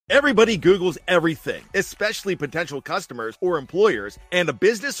Everybody Googles everything, especially potential customers or employers, and a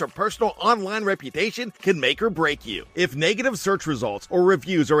business or personal online reputation can make or break you. If negative search results or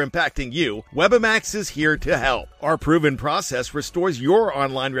reviews are impacting you, Webamax is here to help. Our proven process restores your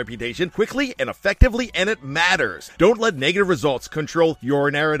online reputation quickly and effectively, and it matters. Don't let negative results control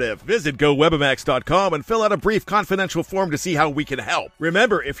your narrative. Visit GoWebamax.com and fill out a brief confidential form to see how we can help.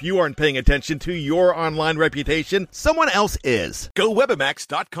 Remember, if you aren't paying attention to your online reputation, someone else is.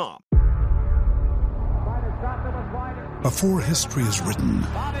 GoWebamax.com. Before history is written,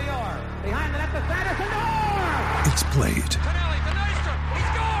 it's played.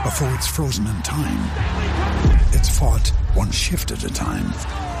 Before it's frozen in time, it's fought one shift at a time.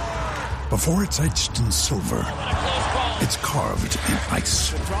 Before it's etched in silver, it's carved in ice.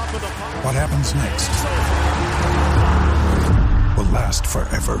 What happens next will last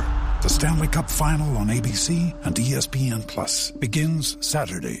forever. The Stanley Cup Final on ABC and ESPN Plus begins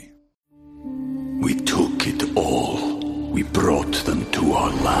Saturday. We took it all. We brought them to our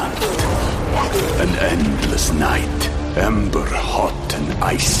land. An endless night, ember hot and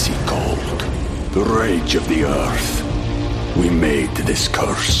icy cold. The rage of the earth. We made this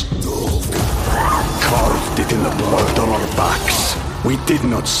curse. Carved it in the blood on our backs. We did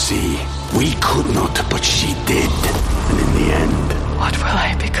not see. We could not, but she did. And in the end... what will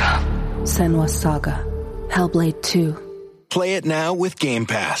I become? Senua's Saga. Hellblade 2. Play it now with Game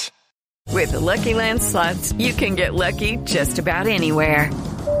Pass. With the Lucky Land Slots, you can get lucky just about anywhere.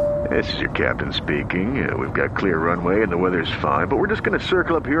 This is your captain speaking. We've got clear runway and the weather's fine, but we're just going to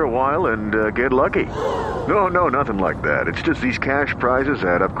circle up here a while and get lucky. No, nothing like that. It's just these cash prizes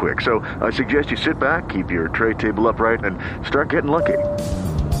add up quick. So I suggest you sit back, keep your tray table upright, and start getting lucky.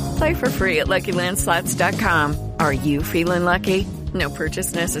 Play for free at LuckyLandSlots.com. Are you feeling lucky? No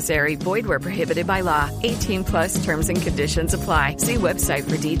purchase necessary. Void where prohibited by law. 18 plus terms and conditions apply. See website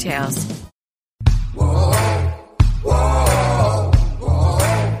for details. Whoa, whoa,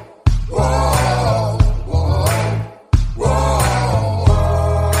 whoa, whoa, whoa, whoa.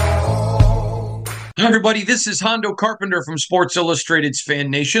 Hi, everybody. This is Hondo Carpenter from Sports Illustrated's Fan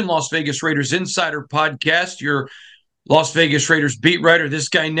Nation, Las Vegas Raiders Insider Podcast. Your Las Vegas Raiders beat writer. This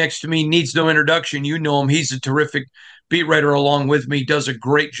guy next to me needs no introduction. You know him. He's a terrific beat writer along with me, does a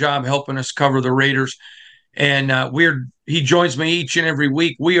great job helping us cover the Raiders. And he joins me each and every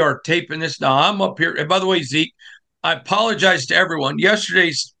week. We are taping this now. I'm up here. And by the way, Zeke, I apologize to everyone.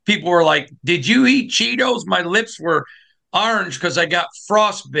 Yesterday's people were like, did you eat Cheetos? My lips were orange because I got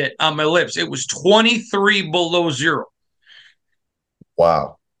frostbite on my lips. It was 23 below zero.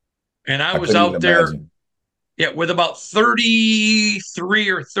 Wow. And I was out there. Yeah, with about 33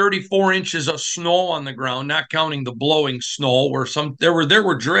 or 34 inches of snow on the ground, not counting the blowing snow, where there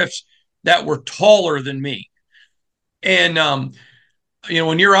were drifts that were taller than me. And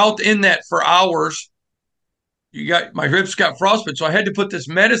when you're out in that for hours, my ribs got frostbite, so I had to put this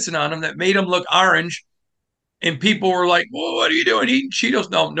medicine on them that made them look orange. And people were like, "Well, what are you doing? Eating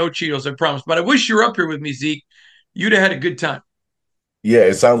Cheetos?" No Cheetos, I promise. But I wish you were up here with me, Zeke. You'd have had a good time. Yeah,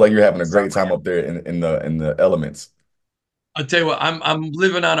 it sounds like you're having a great time up there in the elements. I'll tell you what, I'm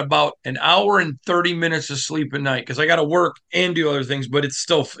living on about an hour and 30 minutes of sleep a night because I got to work and do other things, but it's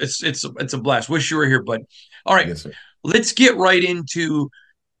still it's a blast. Wish you were here, bud. All right, yes, sir. Let's get right into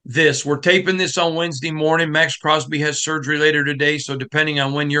this. We're taping this on Wednesday morning. Max Crosby has surgery later today, so depending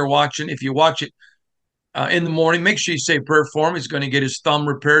on when you're watching, if you watch it in the morning, make sure you say a prayer for him. He's going to get his thumb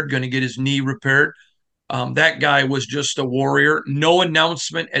repaired, going to get his knee repaired. That guy was just a warrior. No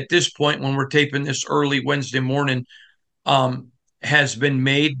announcement at this point when we're taping this early Wednesday morning has been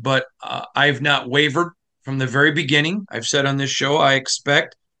made, but I've not wavered from the very beginning. I've said on this show I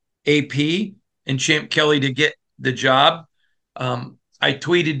expect AP and Champ Kelly to get the job. I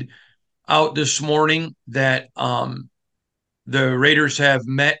tweeted out this morning that the Raiders have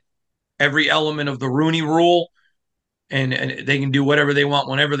met every element of the Rooney Rule, and they can do whatever they want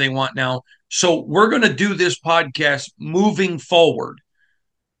whenever they want now. So we're going to do this podcast moving forward,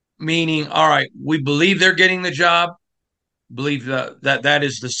 meaning, all right, we believe they're getting the job, believe that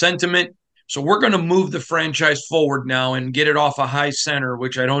is the sentiment. So we're going to move the franchise forward now and get it off a high center,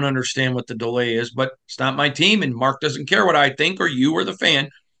 which I don't understand what the delay is, but it's not my team, and Mark doesn't care what I think or you or the fan.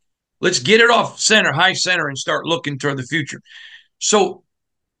 Let's get it off center, high center, and start looking toward the future. So,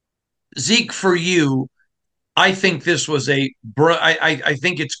 Zeke, for you, I think this was I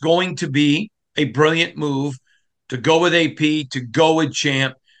think it's going to be a brilliant move to go with AP, to go with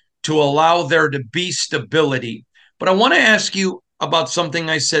Champ, to allow there to be stability. But I want to ask you about something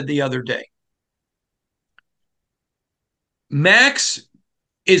I said the other day. Max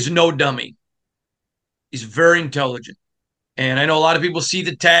is no dummy. He's very intelligent. And I know a lot of people see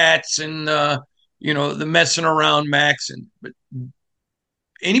the tats and the messing around Max, but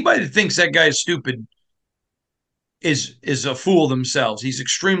anybody that thinks that guy is stupid is a fool themselves. He's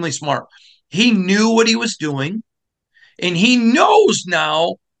extremely smart. He knew what he was doing, and he knows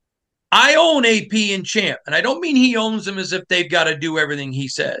now I own AP and Champ. And I don't mean he owns them as if they've got to do everything he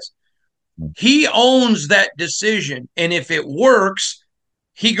says. He owns that decision. And if it works,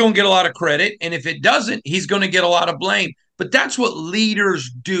 he's going to get a lot of credit. And if it doesn't, he's going to get a lot of blame. But that's what leaders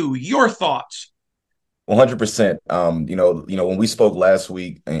do. Your thoughts? 100%. When we spoke last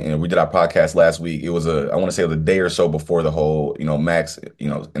week and we did our podcast last week, I want to say it was a day or so before the whole, Max,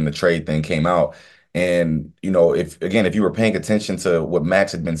 and the trade thing came out. And, if you were paying attention to what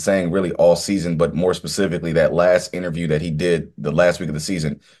Max had been saying really all season, but more specifically that last interview that he did the last week of the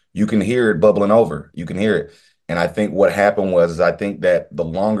season, you can hear it bubbling over. You can hear it. And I think what happened was, I think that the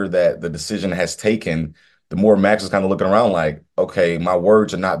longer that the decision has taken, the more Max is kind of looking around like, okay, my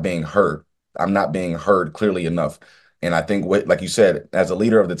words are not being heard. I'm not being heard clearly enough. And I think like you said, as a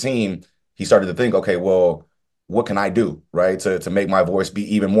leader of the team, he started to think, okay, well, what can I do, right, to make my voice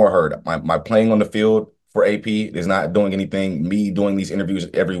be even more heard? My playing on the field for AP is not doing anything. Me doing these interviews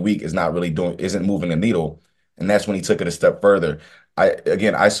every week isn't moving the needle. And that's when he took it a step further.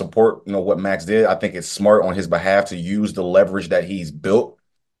 I support, what Max did. I think it's smart on his behalf to use the leverage that he's built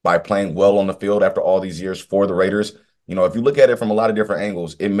by playing well on the field after all these years for the Raiders. If you look at it from a lot of different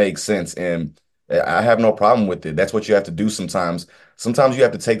angles, it makes sense. And I have no problem with it. That's what you have to do sometimes. Sometimes you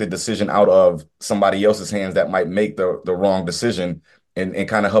have to take the decision out of somebody else's hands that might make the wrong decision and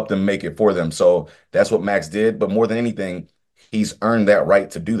kind of help them make it for them. So that's what Max did. But more than anything, he's earned that right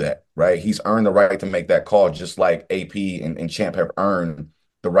to do that, right? He's earned the right to make that call, just like AP and Champ have earned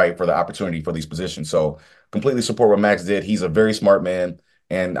the right for the opportunity for these positions. So completely support what Max did. He's a very smart man.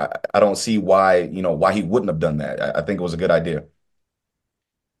 And I don't see why he wouldn't have done that. I think it was a good idea.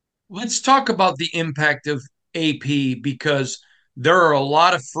 Let's talk about the impact of AP, because there are a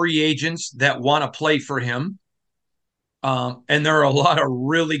lot of free agents that want to play for him. And there are a lot of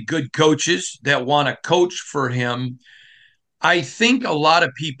really good coaches that want to coach for him. I think a lot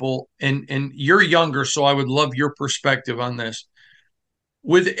of people, and you're younger, so I would love your perspective on this.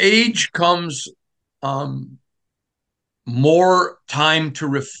 With age comes more time to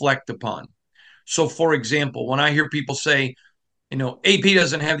reflect upon. So, for example, when I hear people say, AP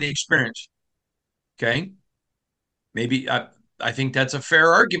doesn't have the experience, okay, maybe I think that's a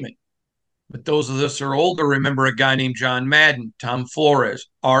fair argument. But those of us who are older remember a guy named John Madden, Tom Flores,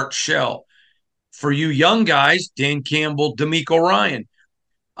 Art Shell. For you young guys, Dan Campbell, D'Amico Ryan.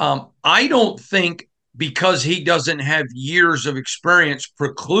 I don't think because he doesn't have years of experience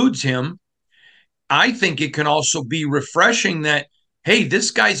precludes him. I think it can also be refreshing that, hey,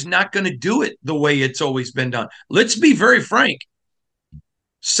 this guy's not going to do it the way it's always been done. Let's be very frank.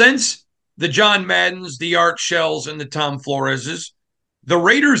 Since the John Maddens, the Art Shells, and the Tom Floreses, the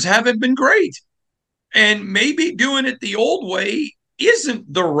Raiders haven't been great. And maybe doing it the old way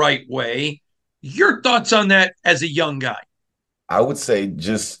isn't the right way. Your thoughts on that as a young guy? I would say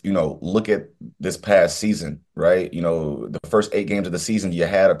just, look at this past season, right? The first 8 games of the season, you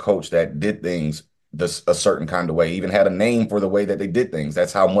had a coach that did things a certain kind of way, even had a name for the way that they did things.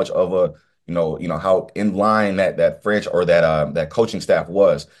 That's how much of a, how in line that French or that coaching staff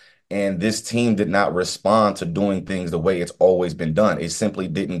was. And this team did not respond to doing things the way it's always been done. It simply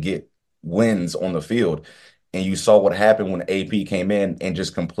didn't get wins on the field. And you saw what happened when AP came in and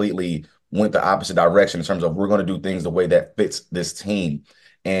just completely went the opposite direction in terms of we're going to do things the way that fits this team.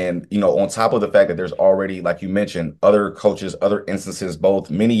 And, on top of the fact that there's already, like you mentioned, other coaches, other instances, both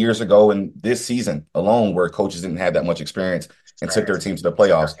many years ago and this season alone, where coaches didn't have that much experience and took their team to the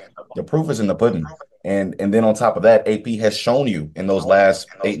playoffs. The proof is in the pudding. And then on top of that, AP has shown you in those last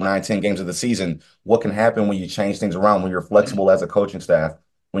 8, 9, 10 games of the season what can happen when you change things around, when you're flexible as a coaching staff,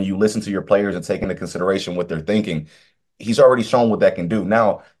 when you listen to your players and take into consideration what they're thinking. He's already shown what that can do.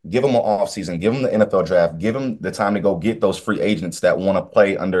 Now, give him an offseason, give him the NFL draft, give him the time to go get those free agents that want to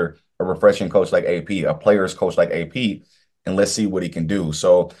play under a refreshing coach like AP, a player's coach like AP, and let's see what he can do.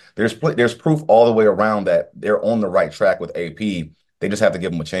 So there's proof all the way around that they're on the right track with AP. They just have to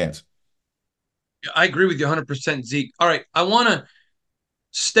give him a chance. I agree with you 100%, Zeke. All right, I want to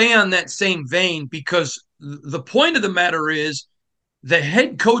stay on that same vein because the point of the matter is the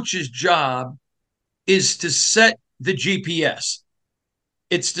head coach's job is to set the GPS.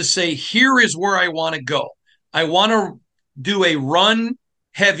 It's to say, here is where I want to go. I want to do a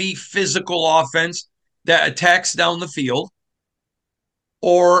run-heavy physical offense that attacks down the field,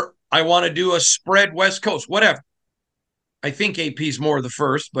 or I want to do a spread West Coast, whatever. I think AP's more of the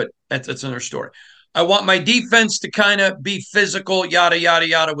first, but that's another story. I want my defense to kind of be physical, yada, yada,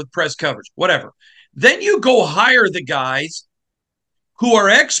 yada, with press coverage, whatever. Then you go hire the guys who are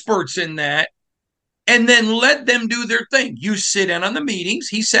experts in that and then let them do their thing. You sit in on the meetings.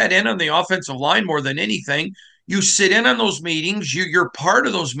 He sat in on the offensive line more than anything. You sit in on those meetings. You're part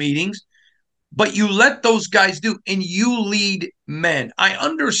of those meetings, but you let those guys do, and you lead men. I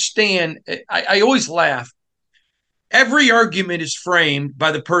understand. I always laugh. Every argument is framed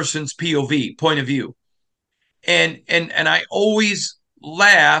by the person's POV, point of view. And I always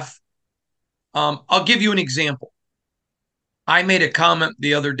laugh. I'll give you an example. I made a comment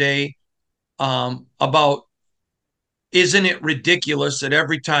the other day about, isn't it ridiculous that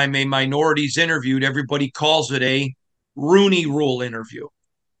every time a minority's interviewed, everybody calls it a Rooney Rule interview?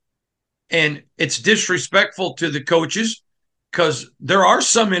 And it's disrespectful to the coaches because there are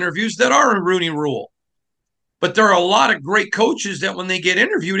some interviews that are a Rooney Rule. But there are a lot of great coaches that when they get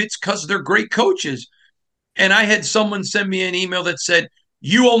interviewed, it's because they're great coaches. And I had someone send me an email that said,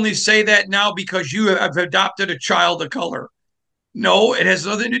 you only say that now because you have adopted a child of color. No, it has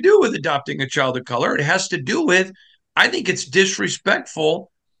nothing to do with adopting a child of color. It has to do with, I think it's disrespectful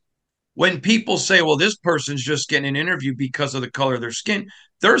when people say, well, this person's just getting an interview because of the color of their skin.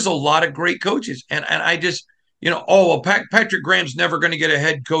 There's a lot of great coaches. And I just, Patrick Graham's never going to get a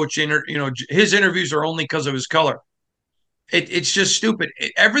head coach. His interviews are only because of his color. It's just stupid.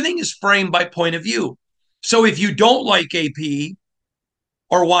 Everything is framed by point of view. So if you don't like AP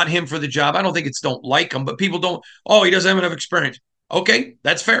or want him for the job, I don't think it's don't like him, but people don't, he doesn't have enough experience. Okay,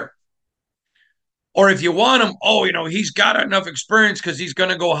 that's fair. Or if you want him, he's got enough experience because he's going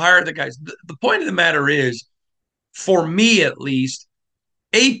to go hire the guys. The point of the matter is, for me at least,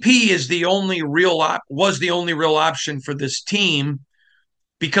 AP is was the only real option for this team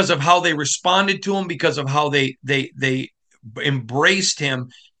because of how they responded to him, because of how they embraced him.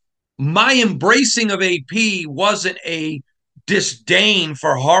 My embracing of AP wasn't a disdain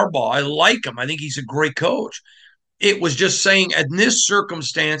for Harbaugh. I like him. I think he's a great coach. It was just saying, in this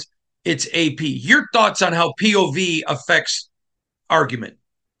circumstance, it's AP. Your thoughts on how POV affects argument?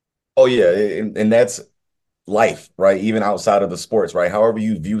 Oh, yeah. And that's life, right? Even outside of the sports, right? However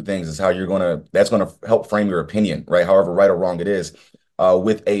you view things is how that's going to help frame your opinion, right? However right or wrong it is.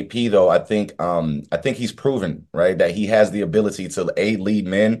 With AP, though, I think he's proven, right, that he has the ability to lead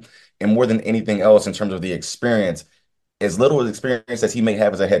men, and more than anything else, in terms of the experience, as little experience as he may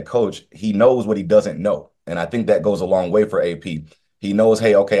have as a head coach, he knows what he doesn't know, and I think that goes a long way for AP. He knows,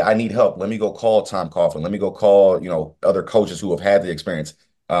 hey, okay, I need help. Let me go call Tom Coughlin. Let me go call other coaches who have had the experience,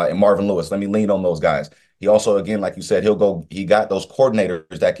 and Marvin Lewis. Let me lean on those guys. He also, again, like you said, he got those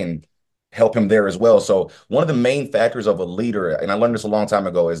coordinators that can help him there as well. So one of the main factors of a leader, and I learned this a long time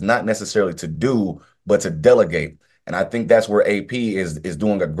ago, is not necessarily to do, but to delegate. And I think that's where AP is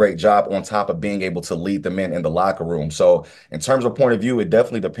doing a great job, on top of being able to lead the men in the locker room. So in terms of point of view, it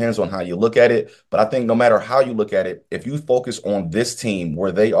definitely depends on how you look at it. But I think no matter how you look at it, if you focus on this team,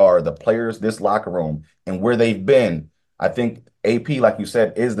 where they are, the players, this locker room, and where they've been, I think AP, like you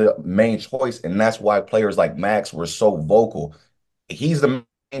said, is the main choice. And that's why players like Max were so vocal. He's the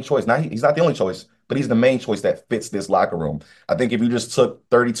main choice. He's not the only choice, but he's the main choice that fits this locker room. I think if you just took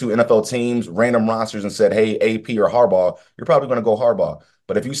 32 NFL teams, random rosters, and said, hey, AP or Harbaugh, you're probably going to go Harbaugh.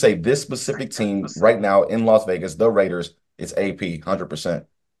 But if you say this specific team right now in Las Vegas, the Raiders, it's AP, 100%.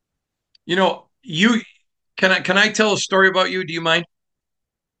 Can I tell a story about you? Do you mind?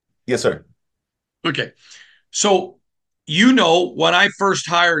 Yes, sir. Okay. So, when I first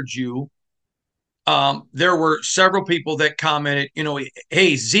hired you, there were several people that commented,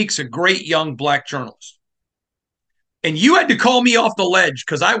 hey, Zeke's a great young black journalist. And you had to call me off the ledge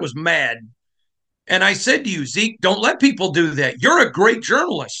because I was mad. And I said to you, Zeke, don't let people do that. You're a great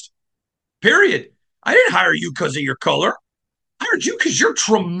journalist, period. I didn't hire you because of your color. I hired you because you're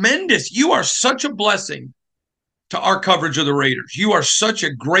tremendous. You are such a blessing to our coverage of the Raiders. You are such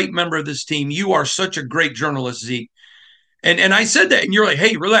a great member of this team. You are such a great journalist, Zeke. And I said that, and you're like,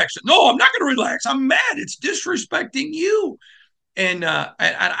 hey, relax. No, I'm not going to relax. I'm mad. It's disrespecting you. And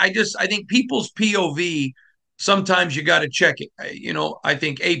I think people's POV, sometimes you got to check it. I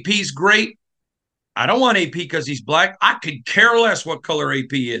think AP's great. I don't want AP because he's black. I could care less what color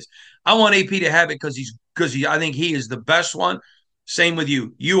AP is. I want AP to have it because I think he is the best one. Same with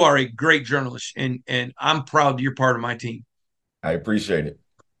you. You are a great journalist, and I'm proud you're part of my team. I appreciate it.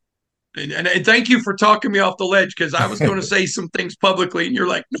 And thank you for talking me off the ledge, because I was going to say some things publicly, and you're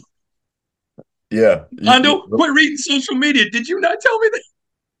like, no. Yeah. Hondo, quit reading social media. Did you not tell me that?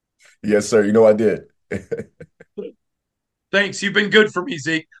 Yes, sir. I did. Thanks. You've been good for me,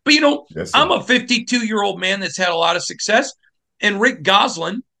 Zeke. But, yes, I'm a 52-year-old man that's had a lot of success. And Rick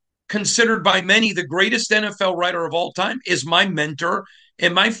Gosselin considered by many the greatest NFL writer of all time, is my mentor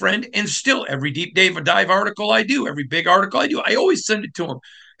and my friend. And still, every deep dive article I do, every big article I do, I always send it to him.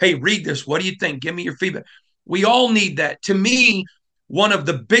 Hey, read this. What do you think? Give me your feedback. We all need that. To me, one of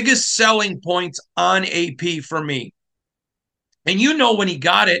the biggest selling points on AP for me, and when he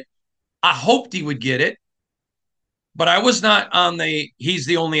got it, I hoped he would get it, but I was not on the he's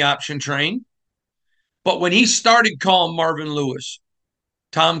the only option train. But when he started calling Marvin Lewis,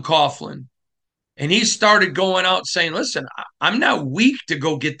 Tom Coughlin, and he started going out saying, listen, I'm not weak to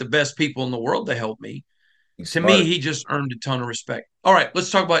go get the best people in the world to help me. To me, he just earned a ton of respect. All right, let's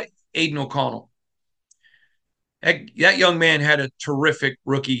talk about Aidan O'Connell. That young man had a terrific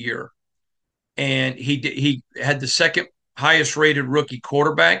rookie year, and he had the second highest rated rookie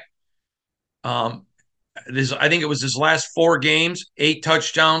quarterback. I think it was his last 4 games, 8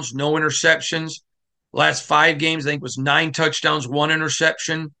 touchdowns, no interceptions. Last 5 games, I think it was 9 touchdowns, 1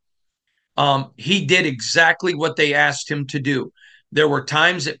 interception. He did exactly what they asked him to do. There were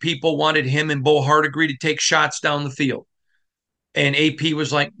times that people wanted him and Bo Hardegree to take shots down the field. And AP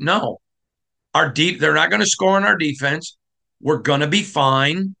was like, no, they're not going to score on our defense. We're going to be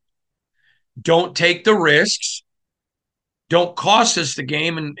fine. Don't take the risks. Don't cost us the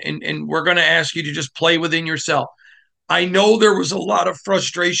game. And we're going to ask you to just play within yourself. I know there was a lot of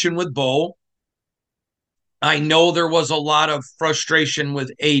frustration with Bo. I know there was a lot of frustration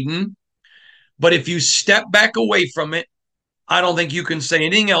with Aidan. But if you step back away from it, I don't think you can say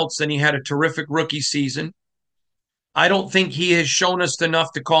anything else than he had a terrific rookie season. I don't think he has shown us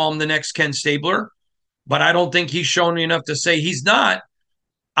enough to call him the next Ken Stabler, but I don't think he's shown me enough to say he's not.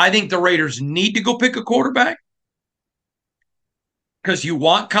 I think the Raiders need to go pick a quarterback because you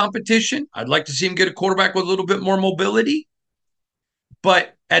want competition. I'd like to see him get a quarterback with a little bit more mobility.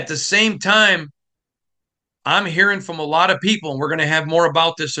 But at the same time, I'm hearing from a lot of people, and we're going to have more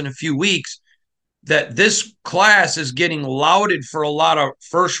about this in a few weeks, that this class is getting lauded for a lot of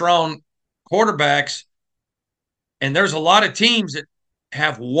first-round quarterbacks, and there's a lot of teams that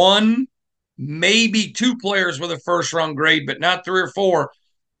have 1, maybe 2 players with a first-round grade, but not 3 or 4.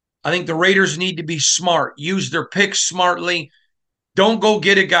 I think the Raiders need to be smart, use their picks smartly. Don't go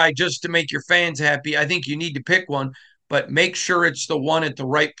get a guy just to make your fans happy. I think you need to pick one, but make sure it's the one at the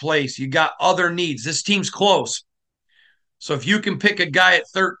right place. You got other needs. This team's close. So if you can pick a guy at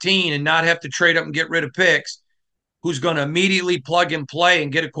 13 and not have to trade up and get rid of picks, who's going to immediately plug and play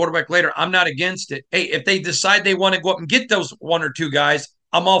and get a quarterback later, I'm not against it. Hey, if they decide they want to go up and get those 1 or 2 guys,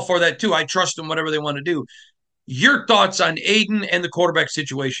 I'm all for that too. I trust them, whatever they want to do. Your thoughts on Aidan and the quarterback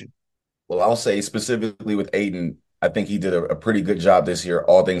situation? Well, I'll say specifically with Aidan, I think he did a pretty good job this year,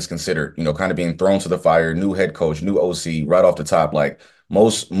 all things considered, kind of being thrown to the fire, new head coach, new OC right off the top. Like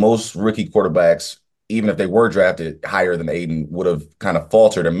most rookie quarterbacks, even if they were drafted higher than Aidan, would have kind of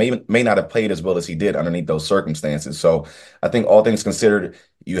faltered and may not have played as well as he did underneath those circumstances. So I think all things considered,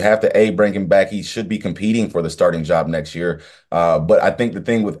 you have to bring him back. He should be competing for the starting job next year. But I think the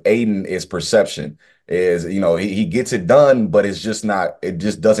thing with Aidan is perception. He gets it done, but it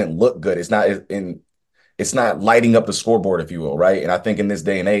just doesn't look good. It's not lighting up the scoreboard, if you will, right? And I think in this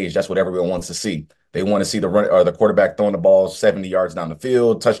day and age, that's what everyone wants to see. They want to see the quarterback throwing the ball 70 yards down the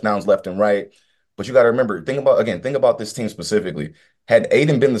field, touchdowns left and right. But you got to remember, think about this team specifically. Had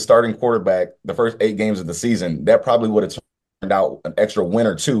Aidan been the starting quarterback the first 8 games of the season, that probably would have turned out an extra win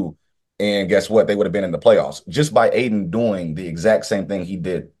or 2. And guess what? They would have been in the playoffs just by Aidan doing the exact same thing he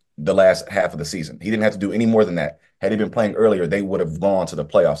did the last half of the season. He didn't have to do any more than that. Had he been playing earlier, they would have gone to the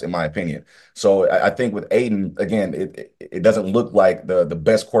playoffs, in my opinion. So I think with Aidan, again, it doesn't look like the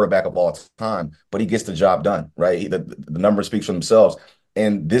best quarterback of all time, but he gets the job done, right? The numbers speak for themselves.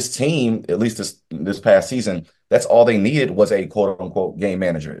 And this team, at least this past season, that's all they needed was a quote-unquote game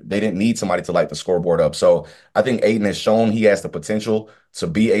manager. They didn't need somebody to light the scoreboard up. So I think Aidan has shown he has the potential to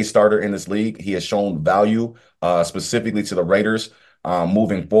be a starter in this league. He has shown value specifically to the Raiders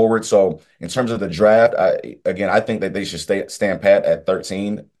moving forward. So in terms of the draft, I think that they should stand pat at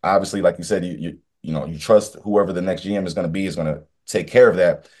 13. Obviously, like you said, you trust whoever the next GM is going to take care of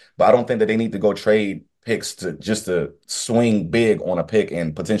that. But I don't think that they need to go trade picks to swing big on a pick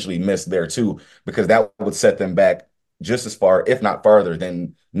and potentially miss there too, because that would set them back just as far, if not farther,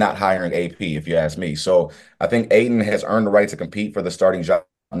 than not hiring AP, if you ask me. So I think Aidan has earned the right to compete for the starting job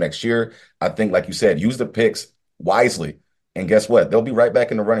next year. I think, like you said, use the picks wisely. And guess what? They'll be right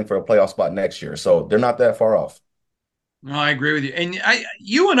back in the running for a playoff spot next year. So they're not that far off. No, I agree with you. And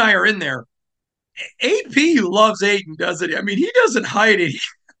you and I are in there. AP loves Aidan, doesn't he? I mean, he doesn't hide it.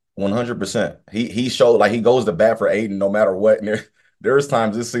 100%. He showed, like, he goes to bat for Aidan no matter what. And There's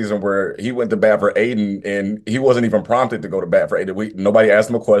times this season where he went to bat for Aiden and he wasn't even prompted to go to bat for Aiden. Nobody asked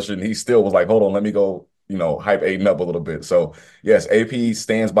him a question. He still was like, hold on, let me go, hype Aiden up a little bit. So yes, AP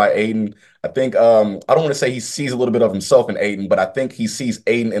stands by Aiden. I think I don't want to say he sees a little bit of himself in Aiden, but I think he sees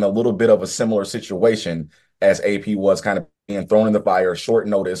Aiden in a little bit of a similar situation as AP was, kind of being thrown in the fire, short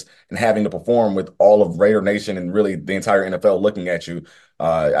notice, and having to perform with all of Raider Nation and really the entire NFL looking at you.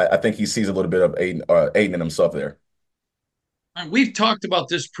 I think he sees a little bit of Aiden in himself there. We've talked about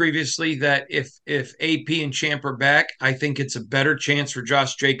this previously, that if AP and Champ are back, I think it's a better chance for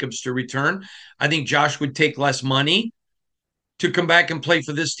Josh Jacobs to return. I think Josh would take less money to come back and play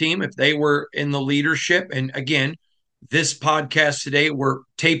for this team if they were in the leadership. And again, this podcast today, we're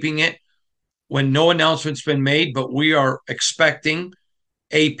taping it when no announcement's been made, but we are expecting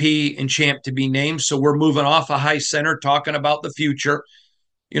AP and Champ to be named. So we're moving off a high center, talking about the future.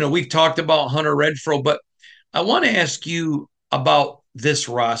 We've talked about Hunter Renfrow, but I want to ask you about this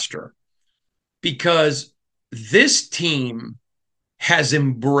roster, because this team has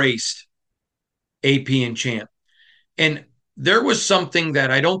embraced AP and Champ. And there was something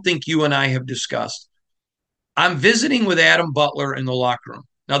that I don't think you and I have discussed. I'm visiting with Adam Butler in the locker room.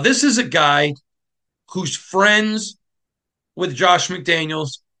 Now, this is a guy who's friends with Josh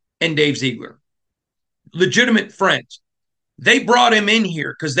McDaniels and Dave Ziegler. Legitimate friends. They brought him in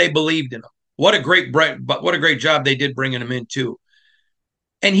here because they believed in him. What a great job they did bringing him in too.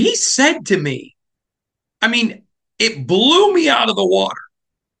 And he said to me, it blew me out of the water.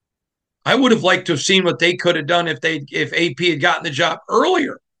 I would have liked to have seen what they could have done if AP had gotten the job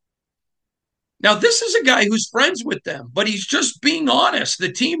earlier. Now, this is a guy who's friends with them, but he's just being honest.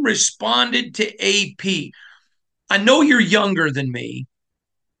 The team responded to AP. I know you're younger than me,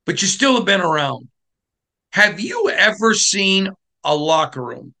 but you still have been around. Have you ever seen a locker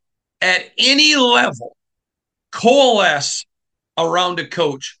room at any level coalesce around a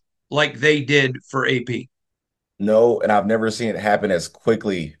coach like they did for AP? No, and I've never seen it happen as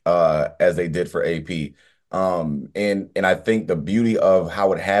quickly as they did for AP. And I think the beauty of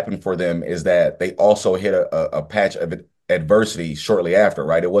how it happened for them is that they also hit a patch of adversity shortly after,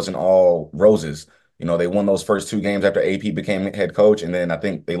 right? It wasn't all roses. They won those first 2 games after AP became head coach, and then I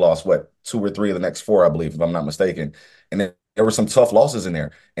think they lost 2 or 3 of the next 4, I believe, if I'm not mistaken. And then there were some tough losses in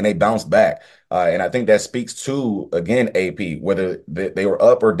there, and they bounced back. And I think that speaks to, again, AP, whether they were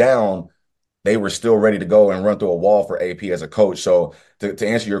up or down, they were still ready to go and run through a wall for AP as a coach. So to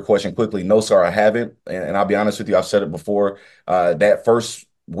answer your question quickly, no, sir, I haven't. And I'll be honest with you, I've said it before. That first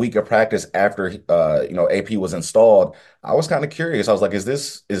week of practice after AP was installed, I was kind of curious. I was like, is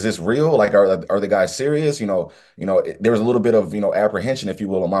this real? Like, are the guys serious? There was a little bit of apprehension, if you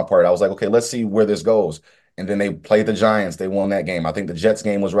will, on my part. I was like, okay, let's see where this goes. And then they played the Giants. They won that game. I think the Jets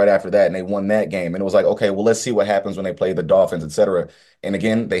game was right after that, and they won that game. And it was like, okay, well, let's see what happens when they play the Dolphins, et cetera. And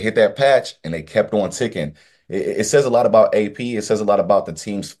again, they hit that patch, and they kept on ticking. It says a lot about AP. It says a lot about the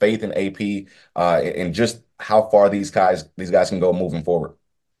team's faith in AP, and just how far these guys can go moving forward.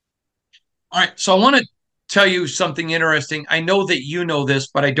 All right, so I want to tell you something interesting. I know that you know this,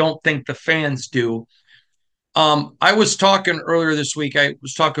 but I don't think the fans do. I was talking earlier this week. I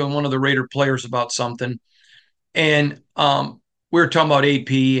was talking to one of the Raider players about something, and we were talking about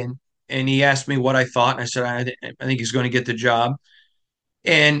AP, and he asked me what I thought, and I said, I think he's going to get the job.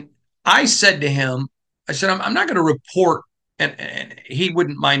 And I said to him, I said, I'm not going to report, and he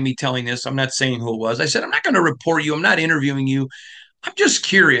wouldn't mind me telling this. I'm not saying who it was. I said, I'm not going to report you. I'm not interviewing you. I'm just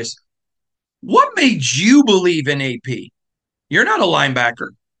curious. What made you believe in AP? You're not a linebacker.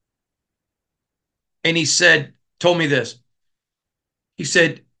 And he told me this. He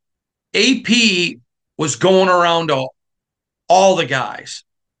said, AP was going around to all the guys,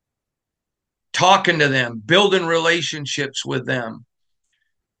 talking to them, building relationships with them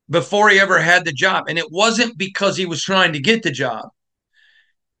before he ever had the job. And it wasn't because he was trying to get the job.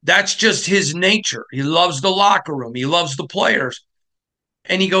 That's just his nature. He loves the locker room. He loves the players.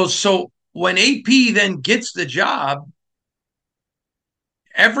 And he goes, so when AP then gets the job,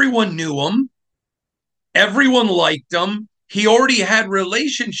 everyone knew him. Everyone liked him. He already had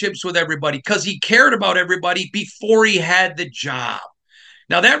relationships with everybody because he cared about everybody before he had the job.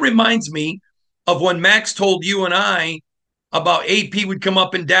 Now, that reminds me of when Max told you and I about AP would come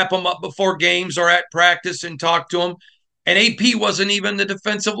up and dap him up before games or at practice and talk to him. And AP wasn't even the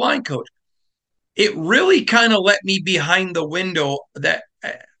defensive line coach. It really kind of let me behind the window, that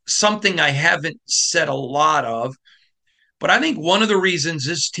something I haven't said a lot of. But I think one of the reasons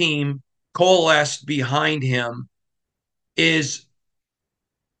this team coalesced behind him is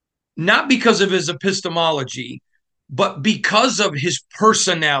not because of his epistemology, but because of his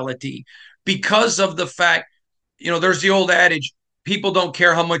personality, because of the fact, there's the old adage, people don't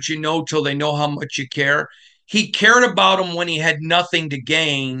care how much you know till they know how much you care. He cared about them when he had nothing to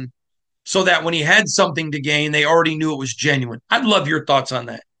gain, so that when he had something to gain, they already knew it was genuine. I'd love your thoughts on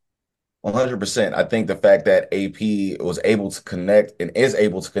that. 100%. I think the fact that AP was able to connect and is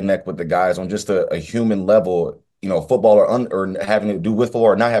able to connect with the guys on just a human level, football or having to do with football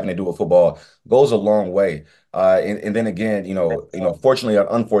or not having to do with football goes a long way. And then again, fortunately or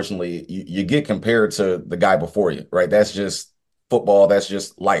unfortunately, you get compared to the guy before you, right? That's just football. That's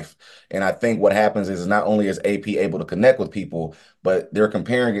just life. And I think what happens is not only is AP able to connect with people, but they're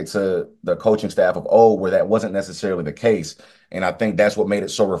comparing it to the coaching staff of old, where that wasn't necessarily the case. And I think that's what made it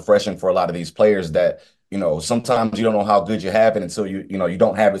so refreshing for a lot of these players that, sometimes you don't know how good you have it until you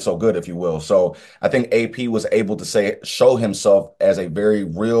don't have it so good, if you will. So I think AP was able to show himself as a very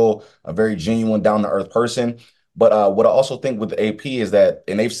real, a very genuine, down to earth person. But what I also think with AP is that,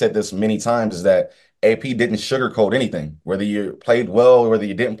 and they've said this many times, is that AP didn't sugarcoat anything, whether you played well or whether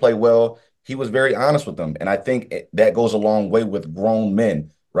you didn't play well. He was very honest with them. And I think that goes a long way with grown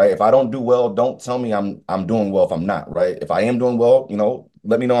men, right? If I don't do well, don't tell me I'm doing well if I'm not, right? If I am doing well,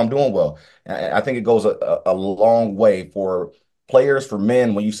 let me know I'm doing well. And I think it goes a long way for players, for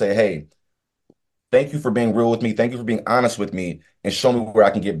men, when you say, hey, thank you for being real with me. Thank you for being honest with me and show me where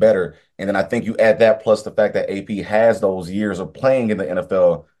I can get better. And then I think you add that plus the fact that AP has those years of playing in the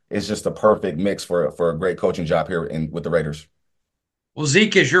NFL. It's just a perfect mix for a great coaching job here with the Raiders. Well,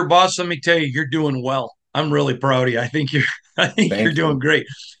 Zeke, as your boss, let me tell you, you're doing well. I'm really proud of you. I think you're doing great.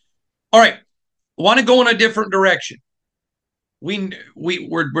 All right. I want to go in a different direction.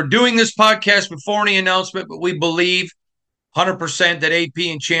 We're doing this podcast before any announcement, but we believe 100% that AP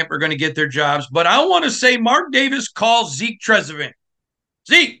and Champ are going to get their jobs. But I want to say Mark Davis calls Zeke Trezevant.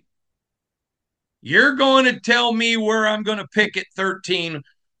 Zeke, you're going to tell me where I'm going to pick at 13.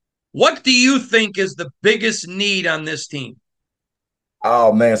 What do you think is the biggest need on this team?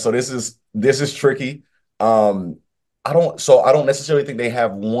 Oh man, so this is tricky. I don't necessarily think they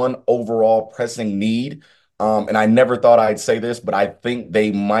have one overall pressing need. And I never thought I'd say this, but I think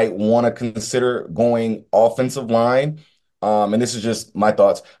they might want to consider going offensive line. And this is just my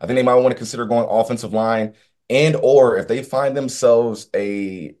thoughts. I think they might want to consider going offensive line, and or if they find themselves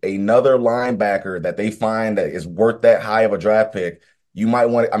another linebacker that they find that is worth that high of a draft pick, you might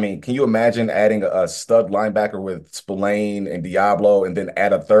want to, I mean, can you imagine adding a stud linebacker with Spillane and Diablo and then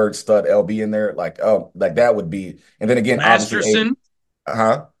add a third stud LB in there? Like that would be, and then again, Masterson.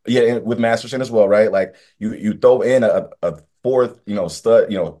 Yeah, and with Masterson as well, right? Like you throw in a fourth,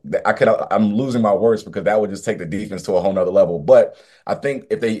 stud, I'm losing my words because that would just take the defense to a whole nother level. But I think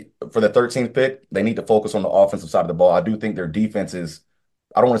for the 13th pick, they need to focus on the offensive side of the ball. I do think their defense is,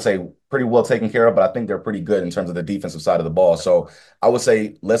 I don't want to say pretty well taken care of, but I think they're pretty good in terms of the defensive side of the ball. So I would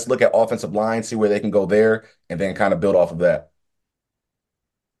say let's look at offensive line, see where they can go there, and then kind of build off of that.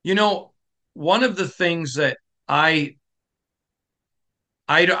 One of the things that I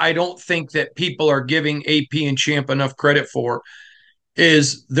don't think that people are giving AP and Champ enough credit for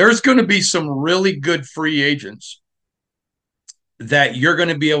is there's going to be some really good free agents that you're going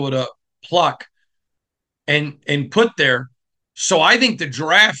to be able to pluck and put there. So I think the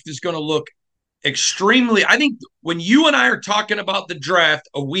draft is going to look extremely. I think when you and I are talking about the draft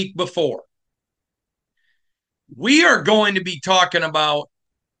a week before, we are going to be talking about,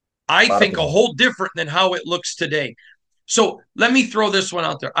 I think, a whole different than how it looks today. So let me throw this one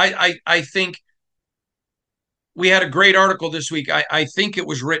out there. I think we had a great article this week. I think it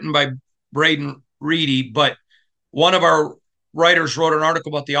was written by Braden Reedy, but one of our writers wrote an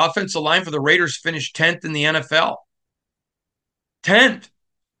article about the offensive line for the Raiders finished 10th in the NFL. 10th.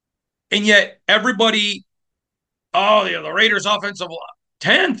 And yet everybody, the Raiders offensive line,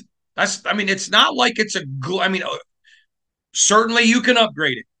 10th. It's not like it's certainly you can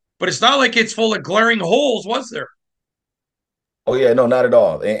upgrade it, but it's not like it's full of glaring holes, was there? Oh yeah, no, not at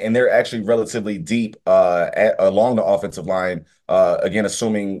all. And they're actually relatively deep along the offensive line. Again,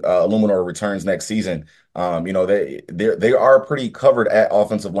 assuming Illuminor returns next season, they are pretty covered at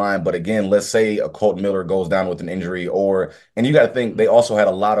offensive line. But again, let's say a Colt Miller goes down with an injury, and you got to think they also had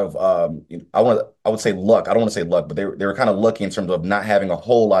a lot of I would say luck. I don't want to say luck, but they were kind of lucky in terms of not having a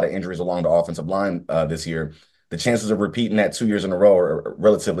whole lot of injuries along the offensive line this year. The chances of repeating that 2 years in a row are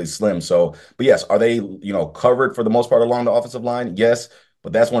relatively slim. So, but yes, are they, covered for the most part along the offensive line? Yes,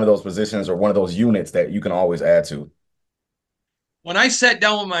 but that's one of those positions or one of those units that you can always add to. When I sat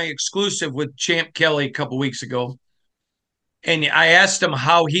down with my exclusive with Champ Kelly a couple weeks ago, and I asked him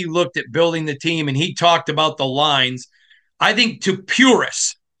how he looked at building the team, and he talked about the lines, I think to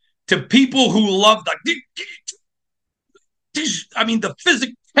purists, to people who love the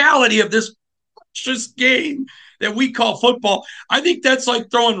physicality of this precious game that we call football. I think that's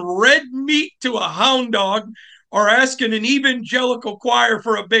like throwing red meat to a hound dog or asking an evangelical choir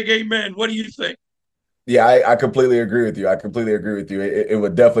for a big amen. What do you think? Yeah, I completely agree with you. I completely agree with you. It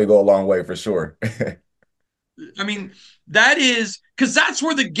would definitely go a long way for sure. I mean, that is because that's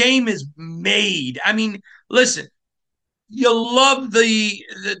where the game is made. I mean, listen, you love the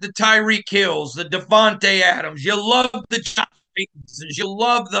Tyreek Hills, the Devontae Adams, you love the Josh Jacobsons, you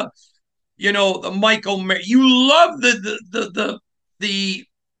love the Michael Mayer, you love the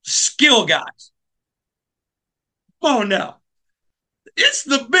skill guys. Oh no. It's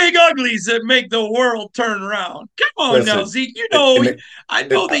the big uglies that make the world turn around. Come on now, Listen, Zeke. I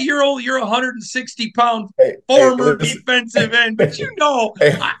know that it, you're a 160-pound hey, former listen. defensive end, but Hey,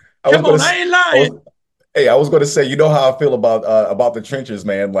 I was come gonna, on, I ain't I was, lying. hey, I was gonna say, you know how I feel about the trenches,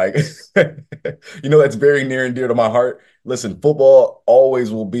 man. Like, that's very near and dear to my heart. Listen, football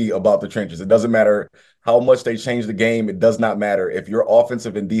always will be about the trenches. It doesn't matter how much they change the game. It does not matter if your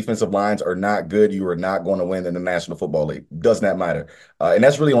offensive and defensive lines are not good. You are not going to win in the National Football League. Does not matter, and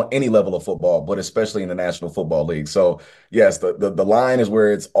that's really on any level of football, but especially in the National Football League. So, yes, the line is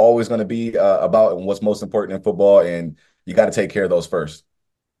where it's always going to be about and what's most important in football, and you got to take care of those first.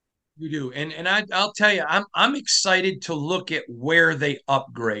 You do, and I'll tell you, I'm excited to look at where they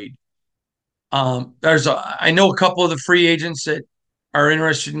upgrade. I know a couple of the free agents that are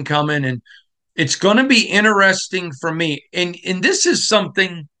interested in coming, and it's going to be interesting for me. And this is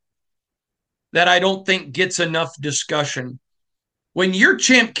something that I don't think gets enough discussion. When you're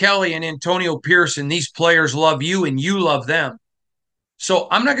Champ Kelly and Antonio Pearson, these players love you and you love them. So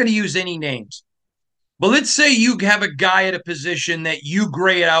I'm not going to use any names. But let's say you have a guy at a position that you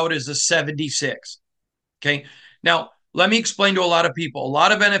grade out as a 76. Okay. Now, let me explain to a lot of people. A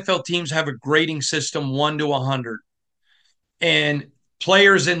lot of NFL teams have a grading system 1 to 100. And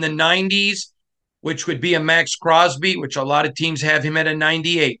players in the 90s, which would be a Max Crosby, which a lot of teams have him at a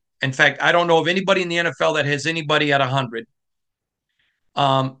 98. In fact, I don't know of anybody in the NFL that has anybody at 100.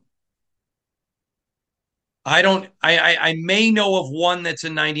 I may know of one that's a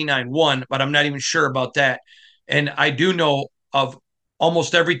 99, but I'm not even sure about that. And I do know of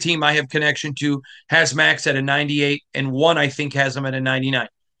almost every team I have connection to has Max at a 98, and one I think has him at a 99.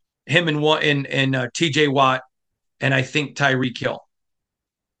 Him and one and TJ Watt, and I think Tyreek Hill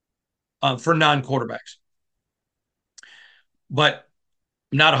for non-quarterbacks. But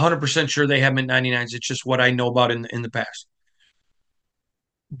I'm not 100% sure they have him at 99s. It's just what I know about in the past.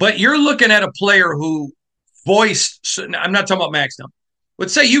 But you're looking at a player who voiced, I'm not talking about Max now.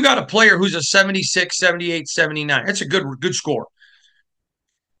 Let's say you got a player who's a 76, 78, 79. That's a good score.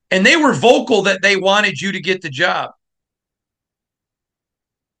 And they were vocal that they wanted you to get the job.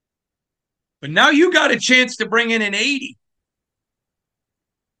 But now you got a chance to bring in an 80.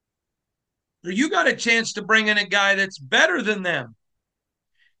 Or you got a chance to bring in a guy that's better than them.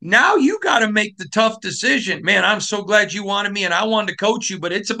 Now you got to make the tough decision. Man, I'm so glad you wanted me and I wanted to coach you,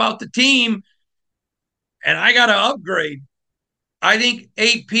 but it's about the team and I got to upgrade. I think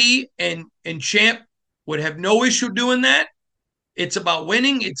AP and Champ would have no issue doing that. It's about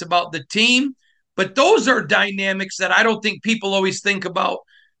winning. It's about the team. But those are dynamics that I don't think people always think about.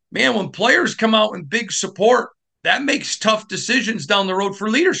 Man, when players come out in big support, that makes tough decisions down the road for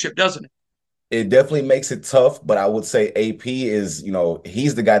leadership, doesn't it? It definitely makes it tough, but I would say AP is,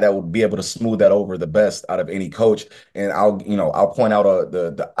 he's the guy that would be able to smooth that over the best out of any coach. And I'll point out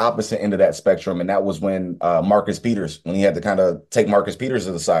the opposite end of that spectrum, and that was when Marcus Peters, when he had to kind of take Marcus Peters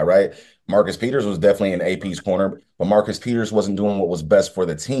to the side, right? Marcus Peters was definitely in AP's corner, but Marcus Peters wasn't doing what was best for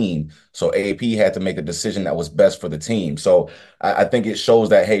the team. So AP had to make a decision that was best for the team. So I think it shows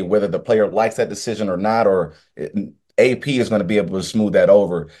that, hey, whether the player likes that decision or not, AP is going to be able to smooth that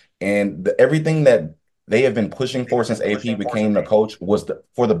over. And everything that they have been pushing for since AP became the coach was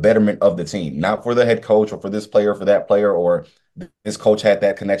for the betterment of the team, not for the head coach or for this player, for that player, or this coach had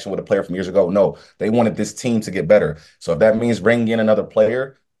that connection with a player from years ago. No, they wanted this team to get better. So if that means bringing in another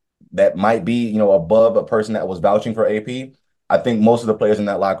player that might be, above a person that was vouching for AP, I think most of the players in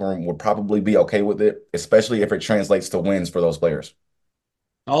that locker room would probably be okay with it, especially if it translates to wins for those players.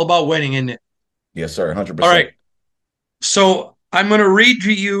 All about winning, isn't it? Yes, sir. 100%. All right. So I'm going to read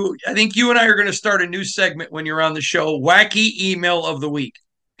to you. I think you and I are going to start a new segment when you're on the show. Wacky email of the week.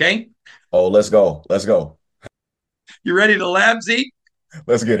 Okay. Oh, let's go. Let's go. You ready to laugh, Zeke?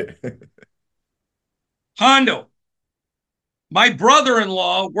 Let's get it. Hondo, my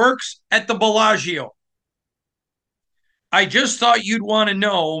brother-in-law works at the Bellagio. I just thought you'd want to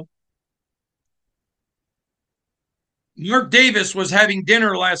know. Mark Davis was having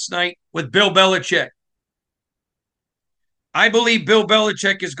dinner last night with Bill Belichick. I believe Bill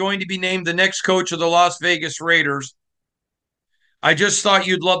Belichick is going to be named the next coach of the Las Vegas Raiders. I just thought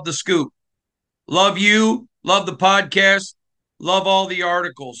you'd love the scoop. Love you, love the podcast, love all the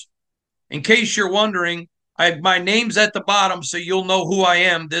articles. In case you're wondering, my name's at the bottom, so you'll know who I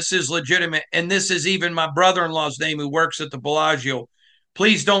am. This is legitimate, and this is even my brother-in-law's name who works at the Bellagio.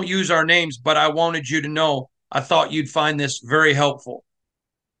 Please don't use our names, but I wanted you to know. I thought you'd find this very helpful.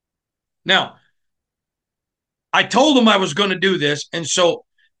 Now, I told him I was going to do this, and so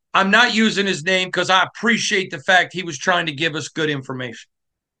I'm not using his name because I appreciate the fact he was trying to give us good information.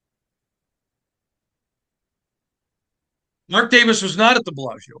 Mark Davis was not at the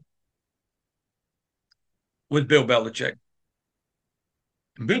Bellagio with Bill Belichick.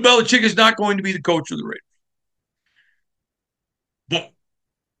 And Bill Belichick is not going to be the coach of the Raiders. But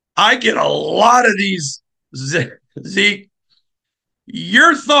I get a lot of these, Zeke.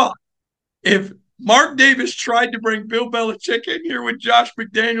 Your thought, if Mark Davis tried to bring Bill Belichick in here with Josh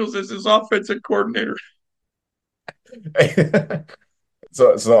McDaniels as his offensive coordinator.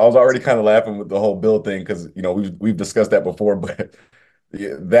 So I was already kind of laughing with the whole Bill thing because we've discussed that before, but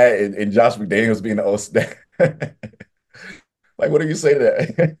that and Josh McDaniels being the OC, like, what do you say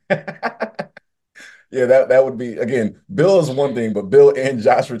to that? Yeah, that would be, again, Bill is one thing, but Bill and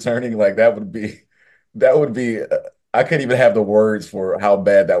Josh returning, like, that would be I can't even have the words for how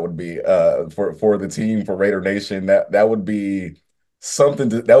bad that would be for the team, for Raider Nation. That would be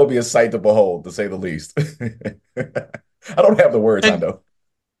that would be a sight to behold, to say the least. I don't have the words, I know.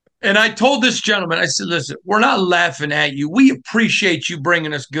 And I told this gentleman, I said, listen, we're not laughing at you. We appreciate you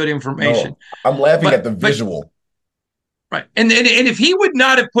bringing us good information. No, I'm laughing at the visual. Right. And if he would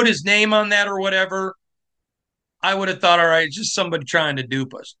not have put his name on that or whatever, I would have thought, all right, it's just somebody trying to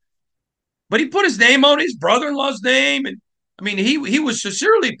dupe us. But he put his name on his brother-in-law's name. And I mean, he was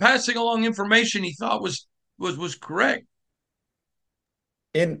sincerely passing along information he thought was correct.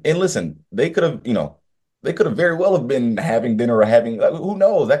 And listen, they could have very well have been having dinner or having, who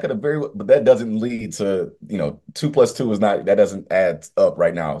knows? That could have very well, but that doesn't lead to, 2 + 2 is not, that doesn't add up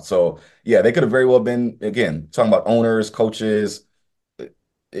right now. So yeah, they could have very well been, again, talking about owners, coaches.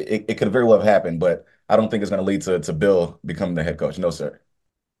 It could have very well have happened, but I don't think it's going to lead to Bill becoming the head coach. No, sir.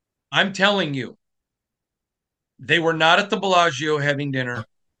 I'm telling you, they were not at the Bellagio having dinner.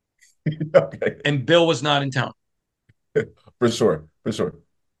 Okay. And Bill was not in town. For sure.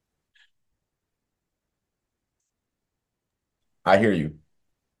 I hear you.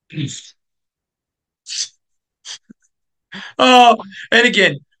 Oh, and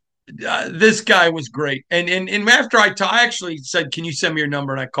again, this guy was great. And after I actually said, can you send me your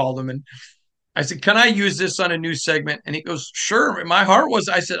number? And I called him and I said, can I use this on a new segment? And he goes, sure. And my heart was,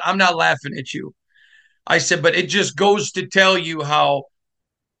 I said, I'm not laughing at you. I said, but it just goes to tell you how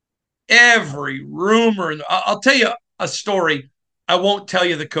every rumor, I'll tell you a story. I won't tell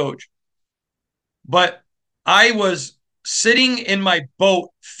you the coach, but I was sitting in my boat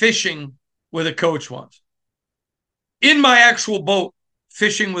fishing with a coach once. In my actual boat,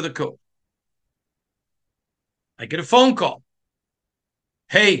 fishing with a coach. I get a phone call.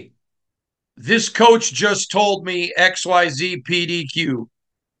 Hey, this coach just told me XYZ PDQ.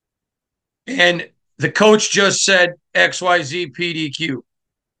 And the coach just said XYZ PDQ.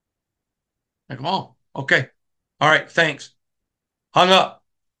 I go, oh, okay. All right, thanks. Hung up.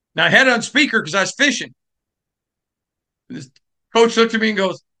 Now I had it on speaker because I was fishing. This coach looked at me and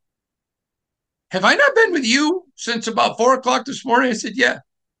goes, have I not been with you since about 4 o'clock this morning? I said, yeah.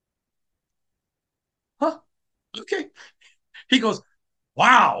 Huh? Okay. He goes,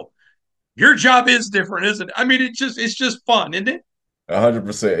 wow, your job is different, isn't it? I mean, it's just fun, isn't it?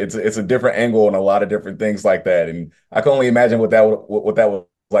 100%. It's a different angle and a lot of different things like that. And I can only imagine what that was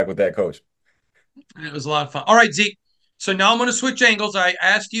like with that coach. It was a lot of fun. All right, Zeke. So now I'm going to switch angles. I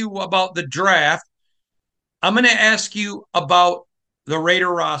asked you about the draft. I'm going to ask you about the Raider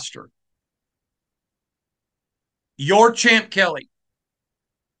roster. Your Champ Kelly.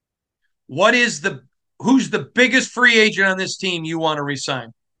 Who's the biggest free agent on this team you want to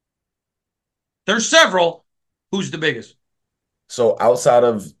resign? There's several. Who's the biggest? So outside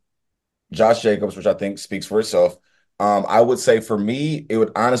of Josh Jacobs, which I think speaks for itself, I would say for me, it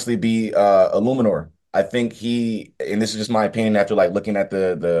would honestly be Illuminor. I think and this is just my opinion after like looking at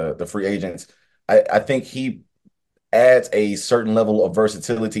the free agents, I think he adds a certain level of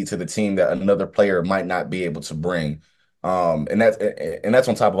versatility to the team that another player might not be able to bring. And that's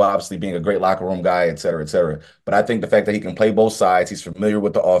on top of obviously being a great locker room guy, et cetera, et cetera. But I think the fact that he can play both sides, he's familiar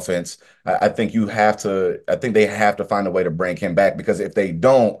with the offense. I think they have to find a way to bring him back, because if they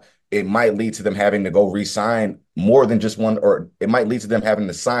don't, it might lead to them having to go re-sign more than just one, or it might lead to them having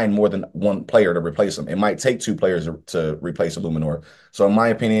to sign more than one player to replace him. It might take two players to replace Illuminor. So in my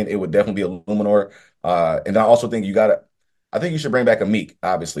opinion, it would definitely be Illuminor. And I also think I think you should bring back Amik.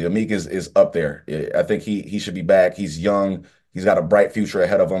 Obviously, Amik is up there. I think he should be back. He's young. He's got a bright future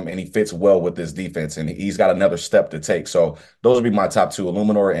ahead of him, and he fits well with this defense, and he's got another step to take. So those would be my top two,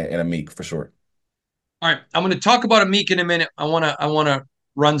 Illuminor and Amik for sure. All right, I'm going to talk about Amik in a minute. I want to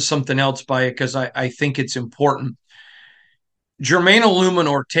run something else by it because I think it's important. Jermaine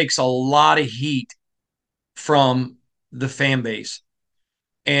Illuminor takes a lot of heat from the fan base.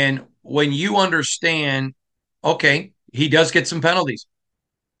 And when you understand, okay, he does get some penalties.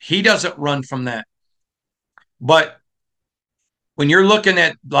 He doesn't run from that. But when you're looking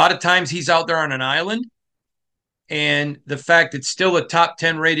at a lot of times he's out there on an island, and the fact it's still a top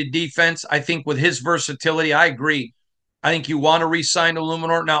 10 rated defense, I think with his versatility, I agree. I think you want to re-sign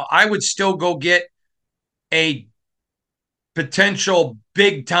Illuminor. Now, I would still go get a potential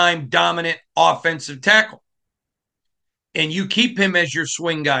big-time dominant offensive tackle. And you keep him as your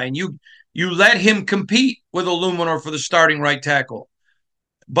swing guy, and you let him compete with Illuminor for the starting right tackle.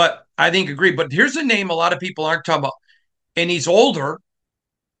 But I think agree. But here's a name a lot of people aren't talking about, and he's older.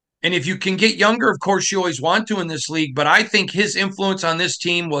 And if you can get younger, of course, you always want to in this league. But I think his influence on this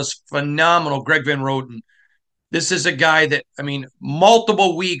team was phenomenal, Greg Van Roten. This is a guy that, I mean,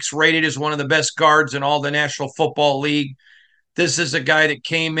 multiple weeks rated as one of the best guards in all the National Football League. This is a guy that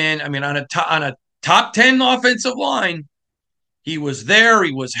came in, I mean, on a top 10 offensive line. He was there.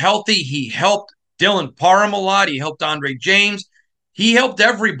 He was healthy. He helped Dylan Parham a lot. He helped Andre James. He helped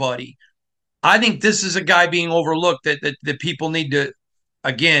everybody. I think this is a guy being overlooked that people need to,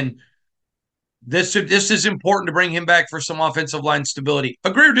 again, this is important to bring him back for some offensive line stability.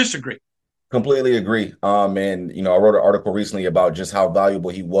 Agree or disagree? Completely agree. And I wrote an article recently about just how valuable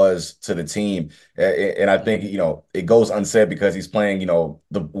he was to the team. And I think, it goes unsaid because he's playing,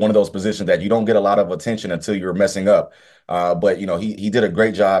 one of those positions that you don't get a lot of attention until you're messing up. But he did a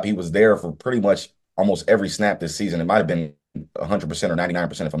great job. He was there for pretty much almost every snap this season. It might have been 100% or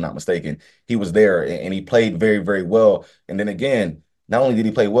 99% if I'm not mistaken. He was there and he played very, very well. And then again, not only did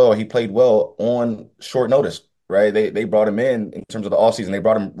he play well, he played well on short notice. Right. They brought him in terms of the offseason. They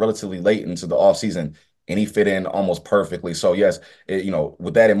brought him relatively late into the offseason, and he fit in almost perfectly. So, yes,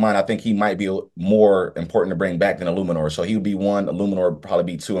 with that in mind, I think he might be more important to bring back than Illuminor. So he would be one. Illuminor would probably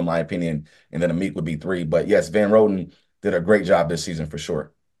be two, in my opinion, and then Amik would be three. But, yes, Van Roten did a great job this season for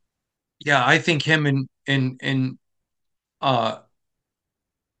sure. Yeah, I think him and Jermaine are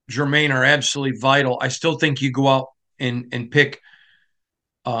absolutely vital. I still think you go out and pick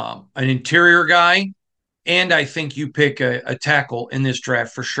an interior guy. And I think you pick a tackle in this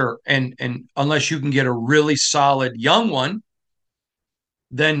draft for sure. And unless you can get a really solid young one,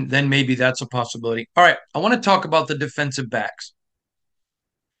 then maybe that's a possibility. All right, I want to talk about the defensive backs.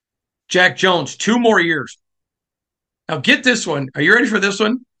 Jack Jones, 2 more years. Now get this one. Are you ready for this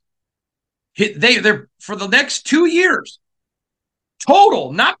one? They're for the next 2 years,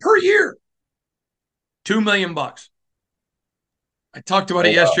 total, not per year, $2 million. I talked about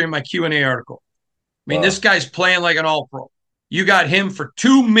it yesterday in my Q&A article. I mean, This guy's playing like an all-pro. You got him for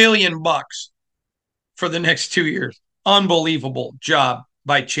 $2 million for the next 2 years. Unbelievable job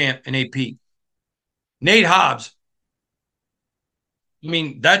by Champ and AP. Nate Hobbs. I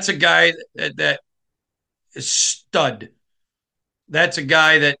mean, that's a guy that is stud. That's a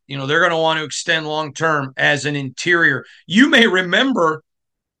guy that, they're going to want to extend long-term as an interior. You may remember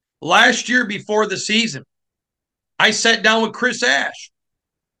last year before the season, I sat down with Chris Ash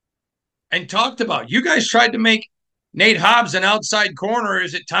and talked about, you guys tried to make Nate Hobbs an outside corner.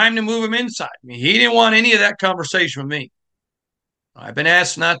 Is it time to move him inside? I mean, he didn't want any of that conversation with me. I've been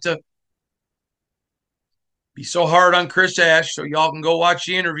asked not to be so hard on Chris Ash, so y'all can go watch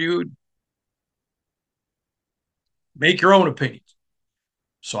the interview. Make your own opinions.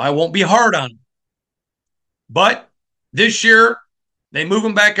 So I won't be hard on him. But this year, they move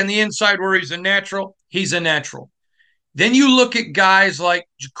him back on the inside where he's a natural. He's a natural. Then you look at guys like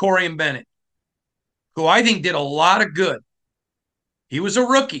Jacorian Bennett, who I think did a lot of good. He was a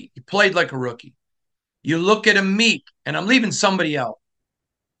rookie. He played like a rookie. You look at Amik, and I'm leaving somebody out.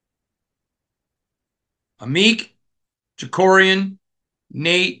 Amik, Jacorian,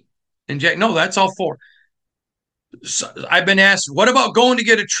 Nate, and Jack. No, that's all 4. So I've been asked, what about going to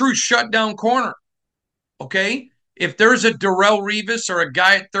get a true shutdown corner? Okay? If there's a Darrelle Revis or a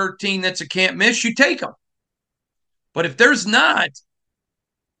guy at 13 that's a can't miss, you take him. But if there's not,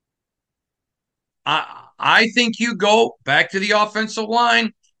 I think you go back to the offensive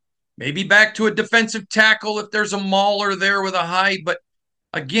line, maybe back to a defensive tackle if there's a mauler there with a high. But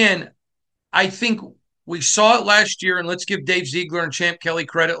again, I think we saw it last year, and let's give Dave Ziegler and Champ Kelly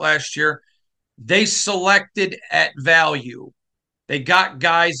credit last year. They selected at value. They got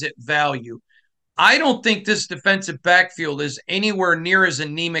guys at value. I don't think this defensive backfield is anywhere near as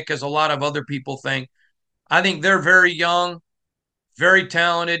anemic as a lot of other people think. I think they're very young, very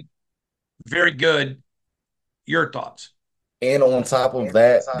talented, very good. Your thoughts? And on top of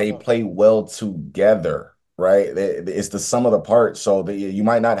that, they play well together, right? It's the sum of the parts. So you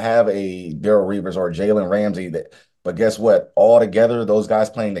might not have a Darrell Reeves or Jalen Ramsey, but guess what? All together, those guys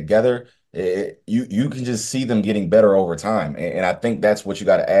playing together, you can just see them getting better over time. And I think that's what you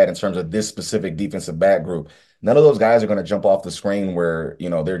got to add in terms of this specific defensive back group. None of those guys are going to jump off the screen where,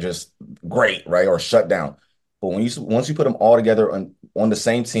 they're just great, right? Or shut down. But once you put them all together on the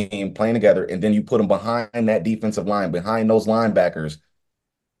same team playing together, and then you put them behind that defensive line, behind those linebackers,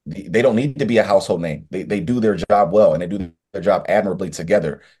 they don't need to be a household name. They do their job well, and they do their job admirably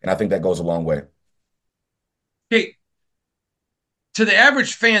together. And I think that goes a long way. Hey, to the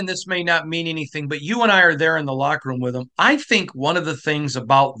average fan, this may not mean anything, but you and I are there in the locker room with them. I think one of the things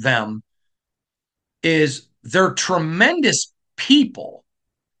about them is they're tremendous people.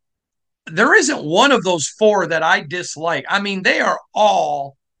 There isn't one of those four that I dislike. I mean, they are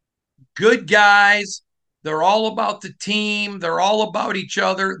all good guys. They're all about the team. They're all about each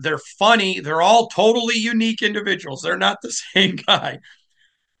other. They're funny. They're all totally unique individuals. They're not the same guy.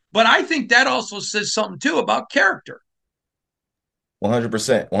 But I think that also says something, too, about character.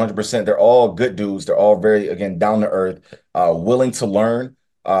 100%. 100%. They're all good dudes. They're all very, again, down to earth, willing to learn.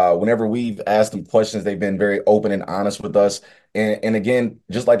 Whenever we've asked them questions, they've been very open and honest with us. And again,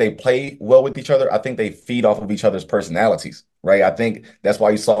 just like they play well with each other, I think they feed off of each other's personalities, right? I think that's why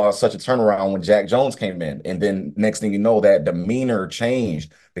you saw such a turnaround when Jack Jones came in. And then next thing you know, that demeanor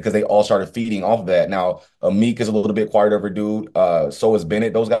changed because they all started feeding off of that. Now, Meek is a little bit quieter of a dude. So is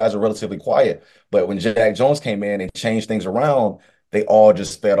Bennett. Those guys are relatively quiet. But when Jack Jones came in and changed things around, they all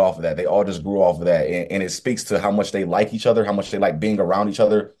just fed off of that. They all just grew off of that. And it speaks to how much they like each other, how much they like being around each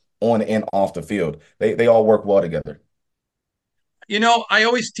other on and off the field. They all work well together. I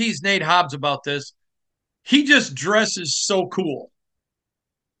always tease Nate Hobbs about this. He just dresses so cool.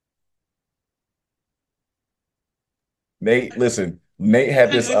 Nate, listen, Nate had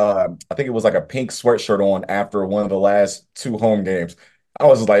this, I think it was like a pink sweatshirt on after one of the last two home games. I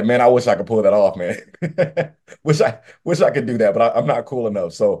was just like, man, I wish I could pull that off, man. wish I could do that, but I'm not cool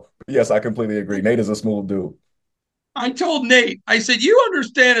enough. So yes, I completely agree. Nate is a smooth dude. I told Nate, I said, you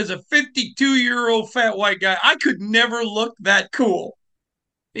understand, as a 52-year-old fat white guy, I could never look that cool.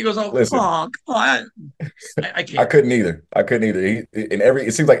 He goes, oh, Listen, come on. I can't. I couldn't either.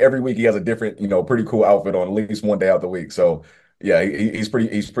 It seems like every week he has a different, pretty cool outfit on at least one day out the week. So yeah, he's pretty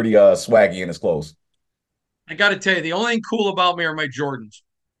swaggy in his clothes. I got to tell you, the only thing cool about me are my Jordans.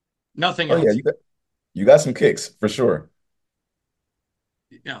 Nothing Oh else. yeah, you got some kicks for sure.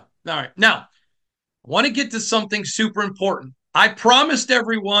 Yeah. All right. Now, I want to get to something super important. I promised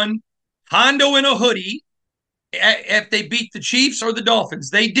everyone Hondo in a hoodie if they beat the Chiefs or the Dolphins.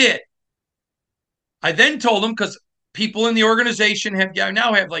 They did. I then told them, because people in the organization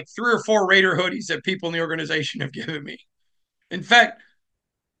now have like 3 or 4 Raider hoodies that people in the organization have given me. In fact,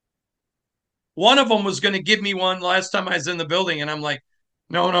 one of them was going to give me one last time I was in the building, and I'm like,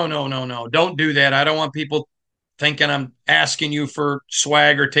 no, don't do that. I don't want people thinking I'm asking you for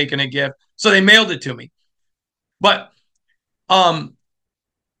swag or taking a gift. So they mailed it to me. But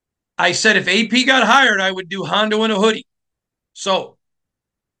I said if AP got hired, I would do Hondo in a hoodie. So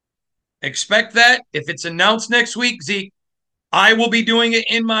expect that. If it's announced next week, Zeke, I will be doing it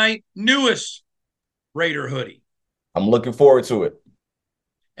in my newest Raider hoodie. I'm looking forward to it.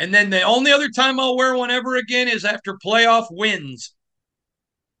 And then the only other time I'll wear one ever again is after playoff wins.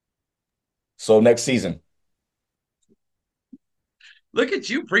 So next season. Look at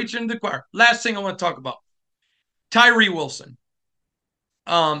you preaching to the choir. Last thing I want to talk about. Tyree Wilson.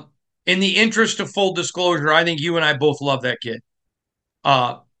 In the interest of full disclosure, I think you and I both love that kid.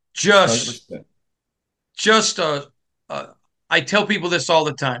 Just 100%. I tell people this all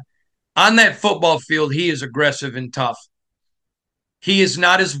the time. On that football field, he is aggressive and tough. He is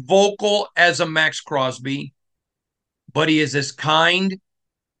not as vocal as a Max Crosby, but he is as kind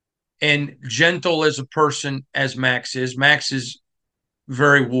and gentle as a person as Max is. Max is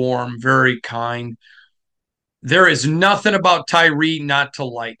very warm, very kind. There is nothing about Tyree not to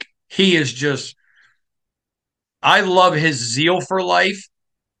like. He is just, I love his zeal for life.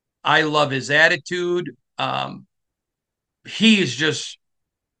 I love his attitude. He is just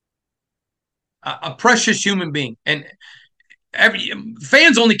a precious human being. And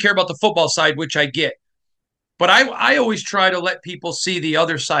fans only care about the football side, which I get. But I always try to let people see the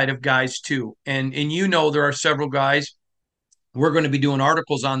other side of guys too. And there are several guys we're going to be doing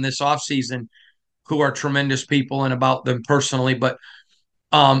articles on this offseason who are tremendous people and about them personally. But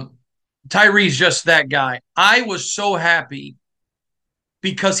Tyree's just that guy. I was so happy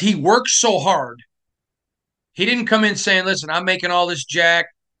because he worked so hard. He didn't come in saying, listen, I'm making all this jack.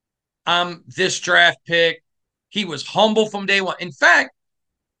 I'm this draft pick. He was humble from day one. In fact,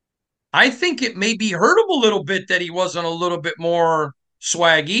 I think it maybe hurt him a little bit that he wasn't a little bit more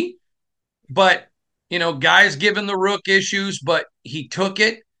swaggy. But, guys given the Rook issues, but he took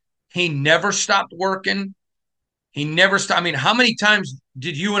it. He never stopped working. He never stopped. I mean, how many times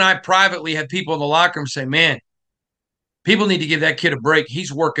did you and I privately have people in the locker room say, man, people need to give that kid a break.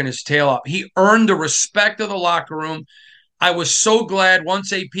 He's working his tail off. He earned the respect of the locker room. I was so glad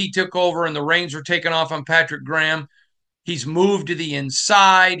once AP took over and the reins were taken off on Patrick Graham. He's moved to the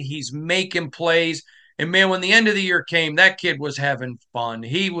inside. He's making plays. And, man, when the end of the year came, that kid was having fun.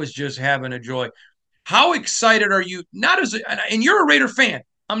 He was just having a joy. How excited are you? And you're a Raider fan.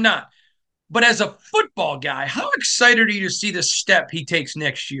 I'm not. But as a football guy, how excited are you to see the step he takes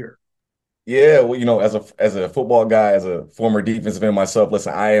next year? Yeah, well, as a football guy, as a former defensive end myself,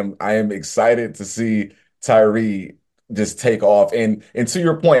 listen, I am excited to see Tyree just take off. And to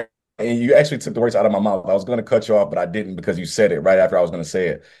your point, and you actually took the words out of my mouth. I was going to cut you off, but I didn't because you said it right after I was going to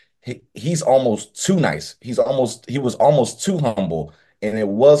say it. He's almost too nice. He was almost too humble, and it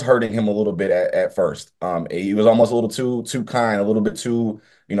was hurting him a little bit at first. He was almost a little too kind, a little bit too,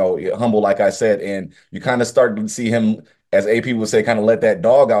 humble, like I said. And you kind of started to see him, as AP would say, kind of let that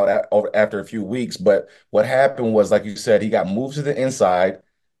dog out after a few weeks. But what happened was, like you said, he got moved to the inside.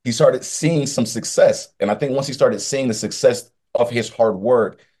 He started seeing some success. And I think once he started seeing the success of his hard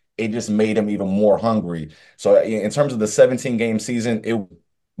work, it just made him even more hungry. So in terms of the 17-game season, it was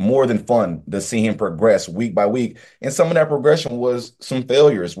more than fun to see him progress week by week. And some of that progression was some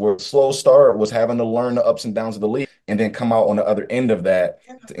failures, where slow start was having to learn the ups and downs of the league and then come out on the other end of that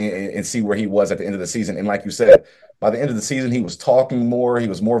and see where he was at the end of the season. And like you said, by the end of the season, he was talking more. He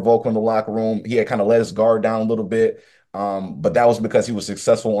was more vocal in the locker room. He had kind of let his guard down a little bit. But that was because he was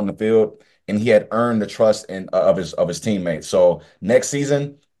successful on the field and he had earned the trust of his teammates. So next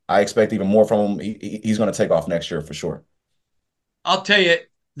season, I expect even more from him. He's going to take off next year for sure. I'll tell you,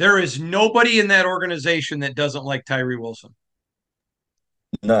 there is nobody in that organization that doesn't like Tyree Wilson.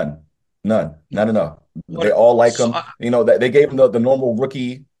 None, not enough. They all like him. That they gave him the normal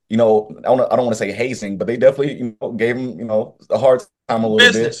rookie. I don't want to say hazing, but they definitely gave him a hard time a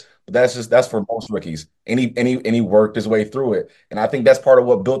little bit. But that's for most rookies. And he worked his way through it. And I think that's part of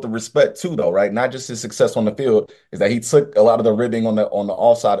what built the respect too, though, right? Not just his success on the field, is that he took a lot of the ribbing on the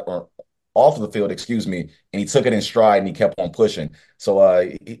offside or off of the field, and he took it in stride and he kept on pushing.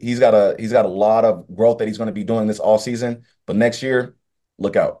 So he's got a lot of growth that he's going to be doing this all season. But next year,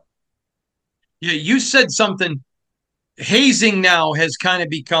 look out. Yeah, you said something. Hazing now has kind of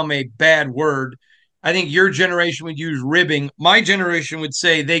become a bad word. I think your generation would use ribbing. My generation would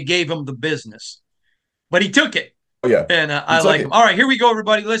say they gave him the business. But he took it. Oh, yeah. And I like him. All right, here we go,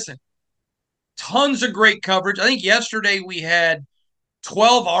 everybody. Listen, tons of great coverage. I think yesterday we had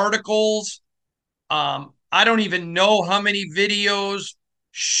 12 articles. I don't even know how many videos,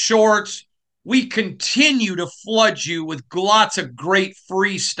 shorts. We continue to flood you with lots of great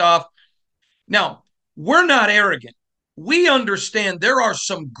free stuff. Now, we're not arrogant. We understand there are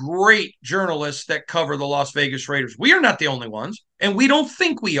some great journalists that cover the Las Vegas Raiders. We are not the only ones, and we don't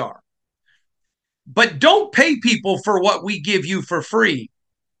think we are. But don't pay people for what we give you for free.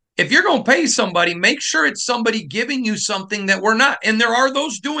 If you're going to pay somebody, make sure it's somebody giving you something that we're not. And there are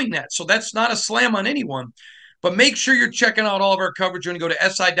those doing that. So that's not a slam on anyone. But make sure you're checking out all of our coverage when you go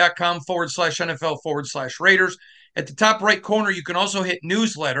to si.com/NFL/Raiders. At the top right corner, you can also hit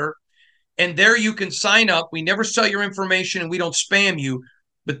newsletter. And there you can sign up. We never sell your information and we don't spam you.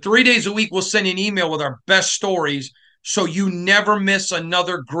 But 3 days a week, we'll send you an email with our best stories so you never miss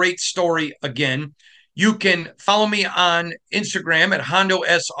another great story again. You can follow me on Instagram at Hondo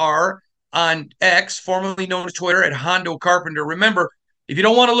SR, on X, formerly known as Twitter, at Hondo Carpenter. Remember, if you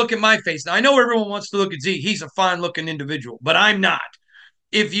don't want to look at my face, now I know everyone wants to look at Z. He's a fine-looking individual, but I'm not.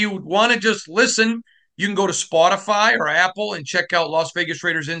 If you want to just listen, you can go to Spotify or Apple and check out Las Vegas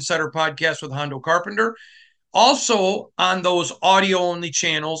Raiders Insider Podcast with Hondo Carpenter. Also, on those audio-only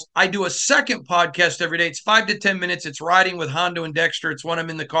channels, I do a second podcast every day. It's 5 to 10 minutes. It's Riding with Hondo and Dexter. It's when I'm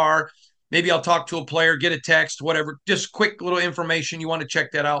in the car. Maybe I'll talk to a player, get a text, whatever. Just quick little information. You want to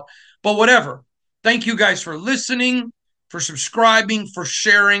check that out. But whatever. Thank you guys for listening, for subscribing, for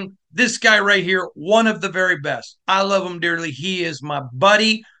sharing. This guy right here, one of the very best. I love him dearly. He is my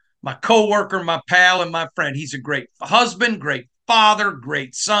buddy. my coworker, my pal, and my friend. He's a great husband, great father,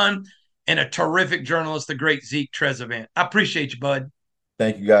 great son, and a terrific journalist, the great Zeke Trezevant. I appreciate you, bud.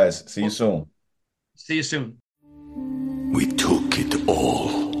 Thank you, guys. See you soon. See you soon. We took it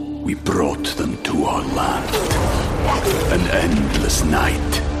all. We brought them to our land. An endless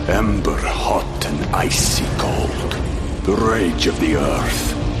night, ember hot and icy cold. The rage of the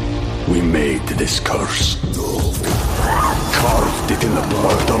earth. We made this curse. Carved it in the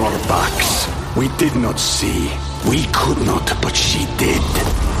blood on our backs. We did not see. We could not, but she did.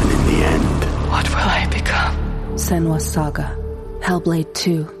 And in the end, What will I become? Senua's Saga. Hellblade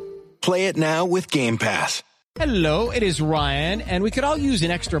 2. Play it now with Game Pass. Hello, it is Ryan, and we could all use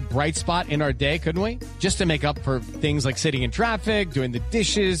an extra bright spot in our day, couldn't we? Just to make up for things like sitting in traffic, doing the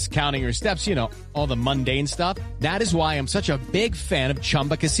dishes, counting your steps, you know, all the mundane stuff. That is why I'm such a big fan of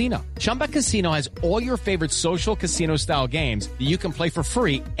Chumba Casino. Chumba Casino has all your favorite social casino-style games that you can play for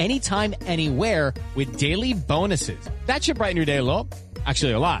free anytime, anywhere with daily bonuses. That should brighten your day a little.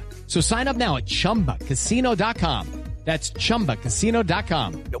 Actually, a lot. So sign up now at ChumbaCasino.com. That's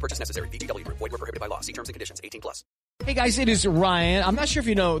ChumbaCasino.com. No purchase necessary. VGW Group. Void where prohibited by law. See terms and conditions. 18+. Hey guys, it is Ryan. I'm not sure if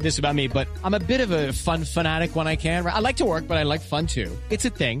you know this about me, but I'm a bit of a fun fanatic when I can. I like to work, but I like fun too. It's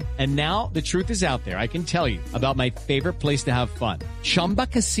a thing. And now the truth is out there. I can tell you about my favorite place to have fun. Chumba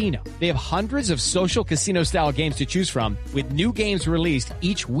Casino. They have hundreds of social casino style games to choose from with new games released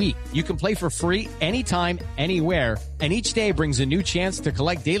each week. You can play for free anytime, anywhere. And each day brings a new chance to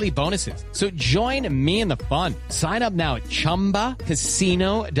collect daily bonuses. So join me in the fun. Sign up now at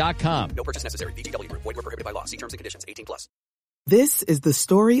ChumbaCasino.com. No purchase necessary. VGW Group. Void where prohibited by law. See terms and conditions. 18+. This is the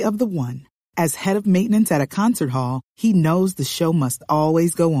story of the one. As head of maintenance at a concert hall, he knows the show must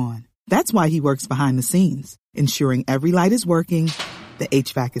always go on. That's why he works behind the scenes, ensuring every light is working, the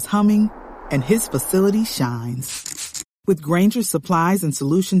HVAC is humming, and his facility shines. With Grainger's supplies and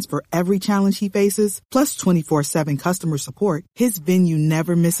solutions for every challenge he faces, plus 24/7 customer support, his venue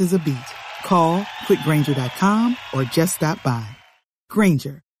never misses a beat. Call quickgrainger.com or just stop by.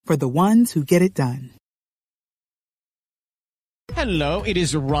 Grainger, for the ones who get it done. Hello, it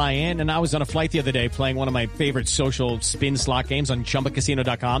is Ryan, and I was on a flight the other day playing one of my favorite social spin slot games on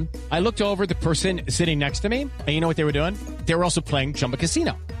ChumbaCasino.com. I looked over at the person sitting next to me, and you know what they were doing? They were also playing Chumba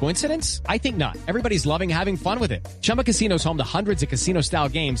Casino. Coincidence? I think not. Everybody's loving having fun with it. Chumba Casino is home to hundreds of casino-style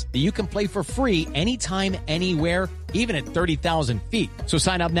games that you can play for free anytime, anywhere, even at 30,000 feet. So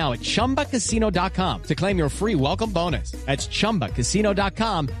sign up now at ChumbaCasino.com to claim your free welcome bonus. That's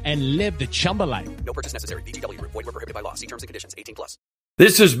ChumbaCasino.com and live the Chumba life. No purchase necessary. VGW Group. Void where prohibited by law. See terms and conditions. 18+.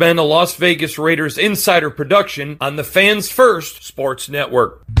 This has been a Las Vegas Raiders Insider production on the Fans First Sports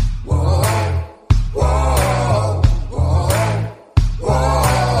Network. Whoa, whoa, whoa,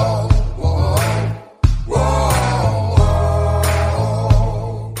 whoa, whoa,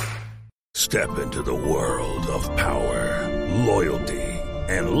 whoa. Step into the world of power, loyalty,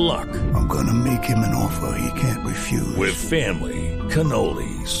 and luck. I'm gonna make him an offer he can't refuse. With family,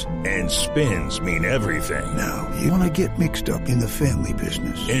 cannolis, and spins mean everything. Now, you wanna get mixed up in the family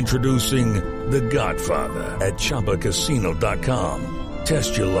business. Introducing The Godfather at ChumbaCasino.com.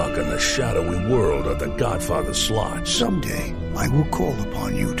 Test your luck in the shadowy world of The Godfather slot. Someday, I will call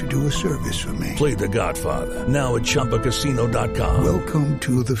upon you to do a service for me. Play The Godfather, now at ChumbaCasino.com. Welcome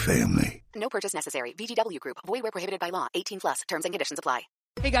to the family. No purchase necessary. VGW Group. Void where prohibited by law. 18+. Terms and conditions apply.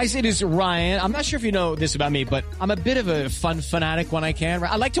 Hey guys, it is Ryan. I'm not sure if you know this about me, but I'm a bit of a fun fanatic when I can.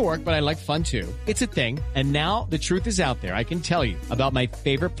 I like to work, but I like fun too. It's a thing. And now the truth is out there. I can tell you about my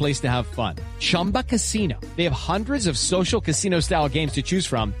favorite place to have fun. Chumba Casino. They have hundreds of social casino style games to choose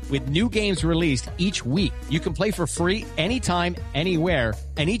from with new games released each week. You can play for free anytime, anywhere.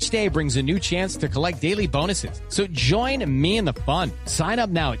 And each day brings a new chance to collect daily bonuses. So join me in the fun. Sign up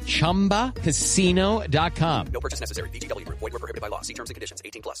now at ChumbaCasino.com. No purchase necessary. VGW Group. Void where prohibited by law. See terms and conditions.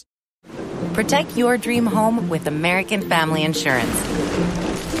 18+. Protect your dream home with American Family Insurance.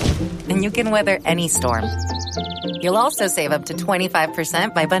 And you can weather any storm. You'll also save up to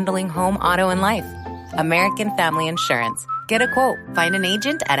 25% by bundling home, auto, and life. American Family Insurance. Get a quote. Find an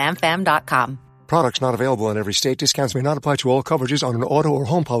agent at amfam.com. Products not available in every state. Discounts may not apply to all coverages on an auto or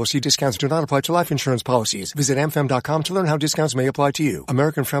home policy. Discounts do not apply to life insurance policies. Visit amfam.com to learn how discounts may apply to you.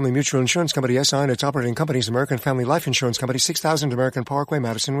 American Family Mutual Insurance Company, SI, and its operating companies, American Family Life Insurance Company, 6000 American Parkway,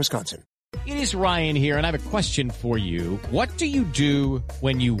 Madison, Wisconsin. It is Ryan here, and I have a question for you. What do you do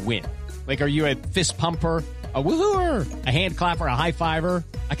when you win? Like, are you a fist pumper, a woohooer, a hand clapper, a high fiver?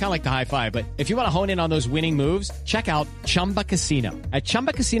 I kind of like the high five, but if you want to hone in on those winning moves, check out Chumba Casino. At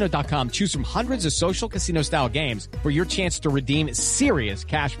ChumbaCasino.com, choose from hundreds of social casino style games for your chance to redeem serious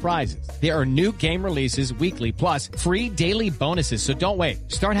cash prizes. There are new game releases weekly, plus free daily bonuses. So don't wait.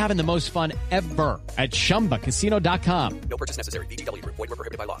 Start having the most fun ever at ChumbaCasino.com. No purchase necessary. VGW Group. Void where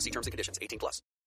prohibited by law. See terms and conditions. 18+.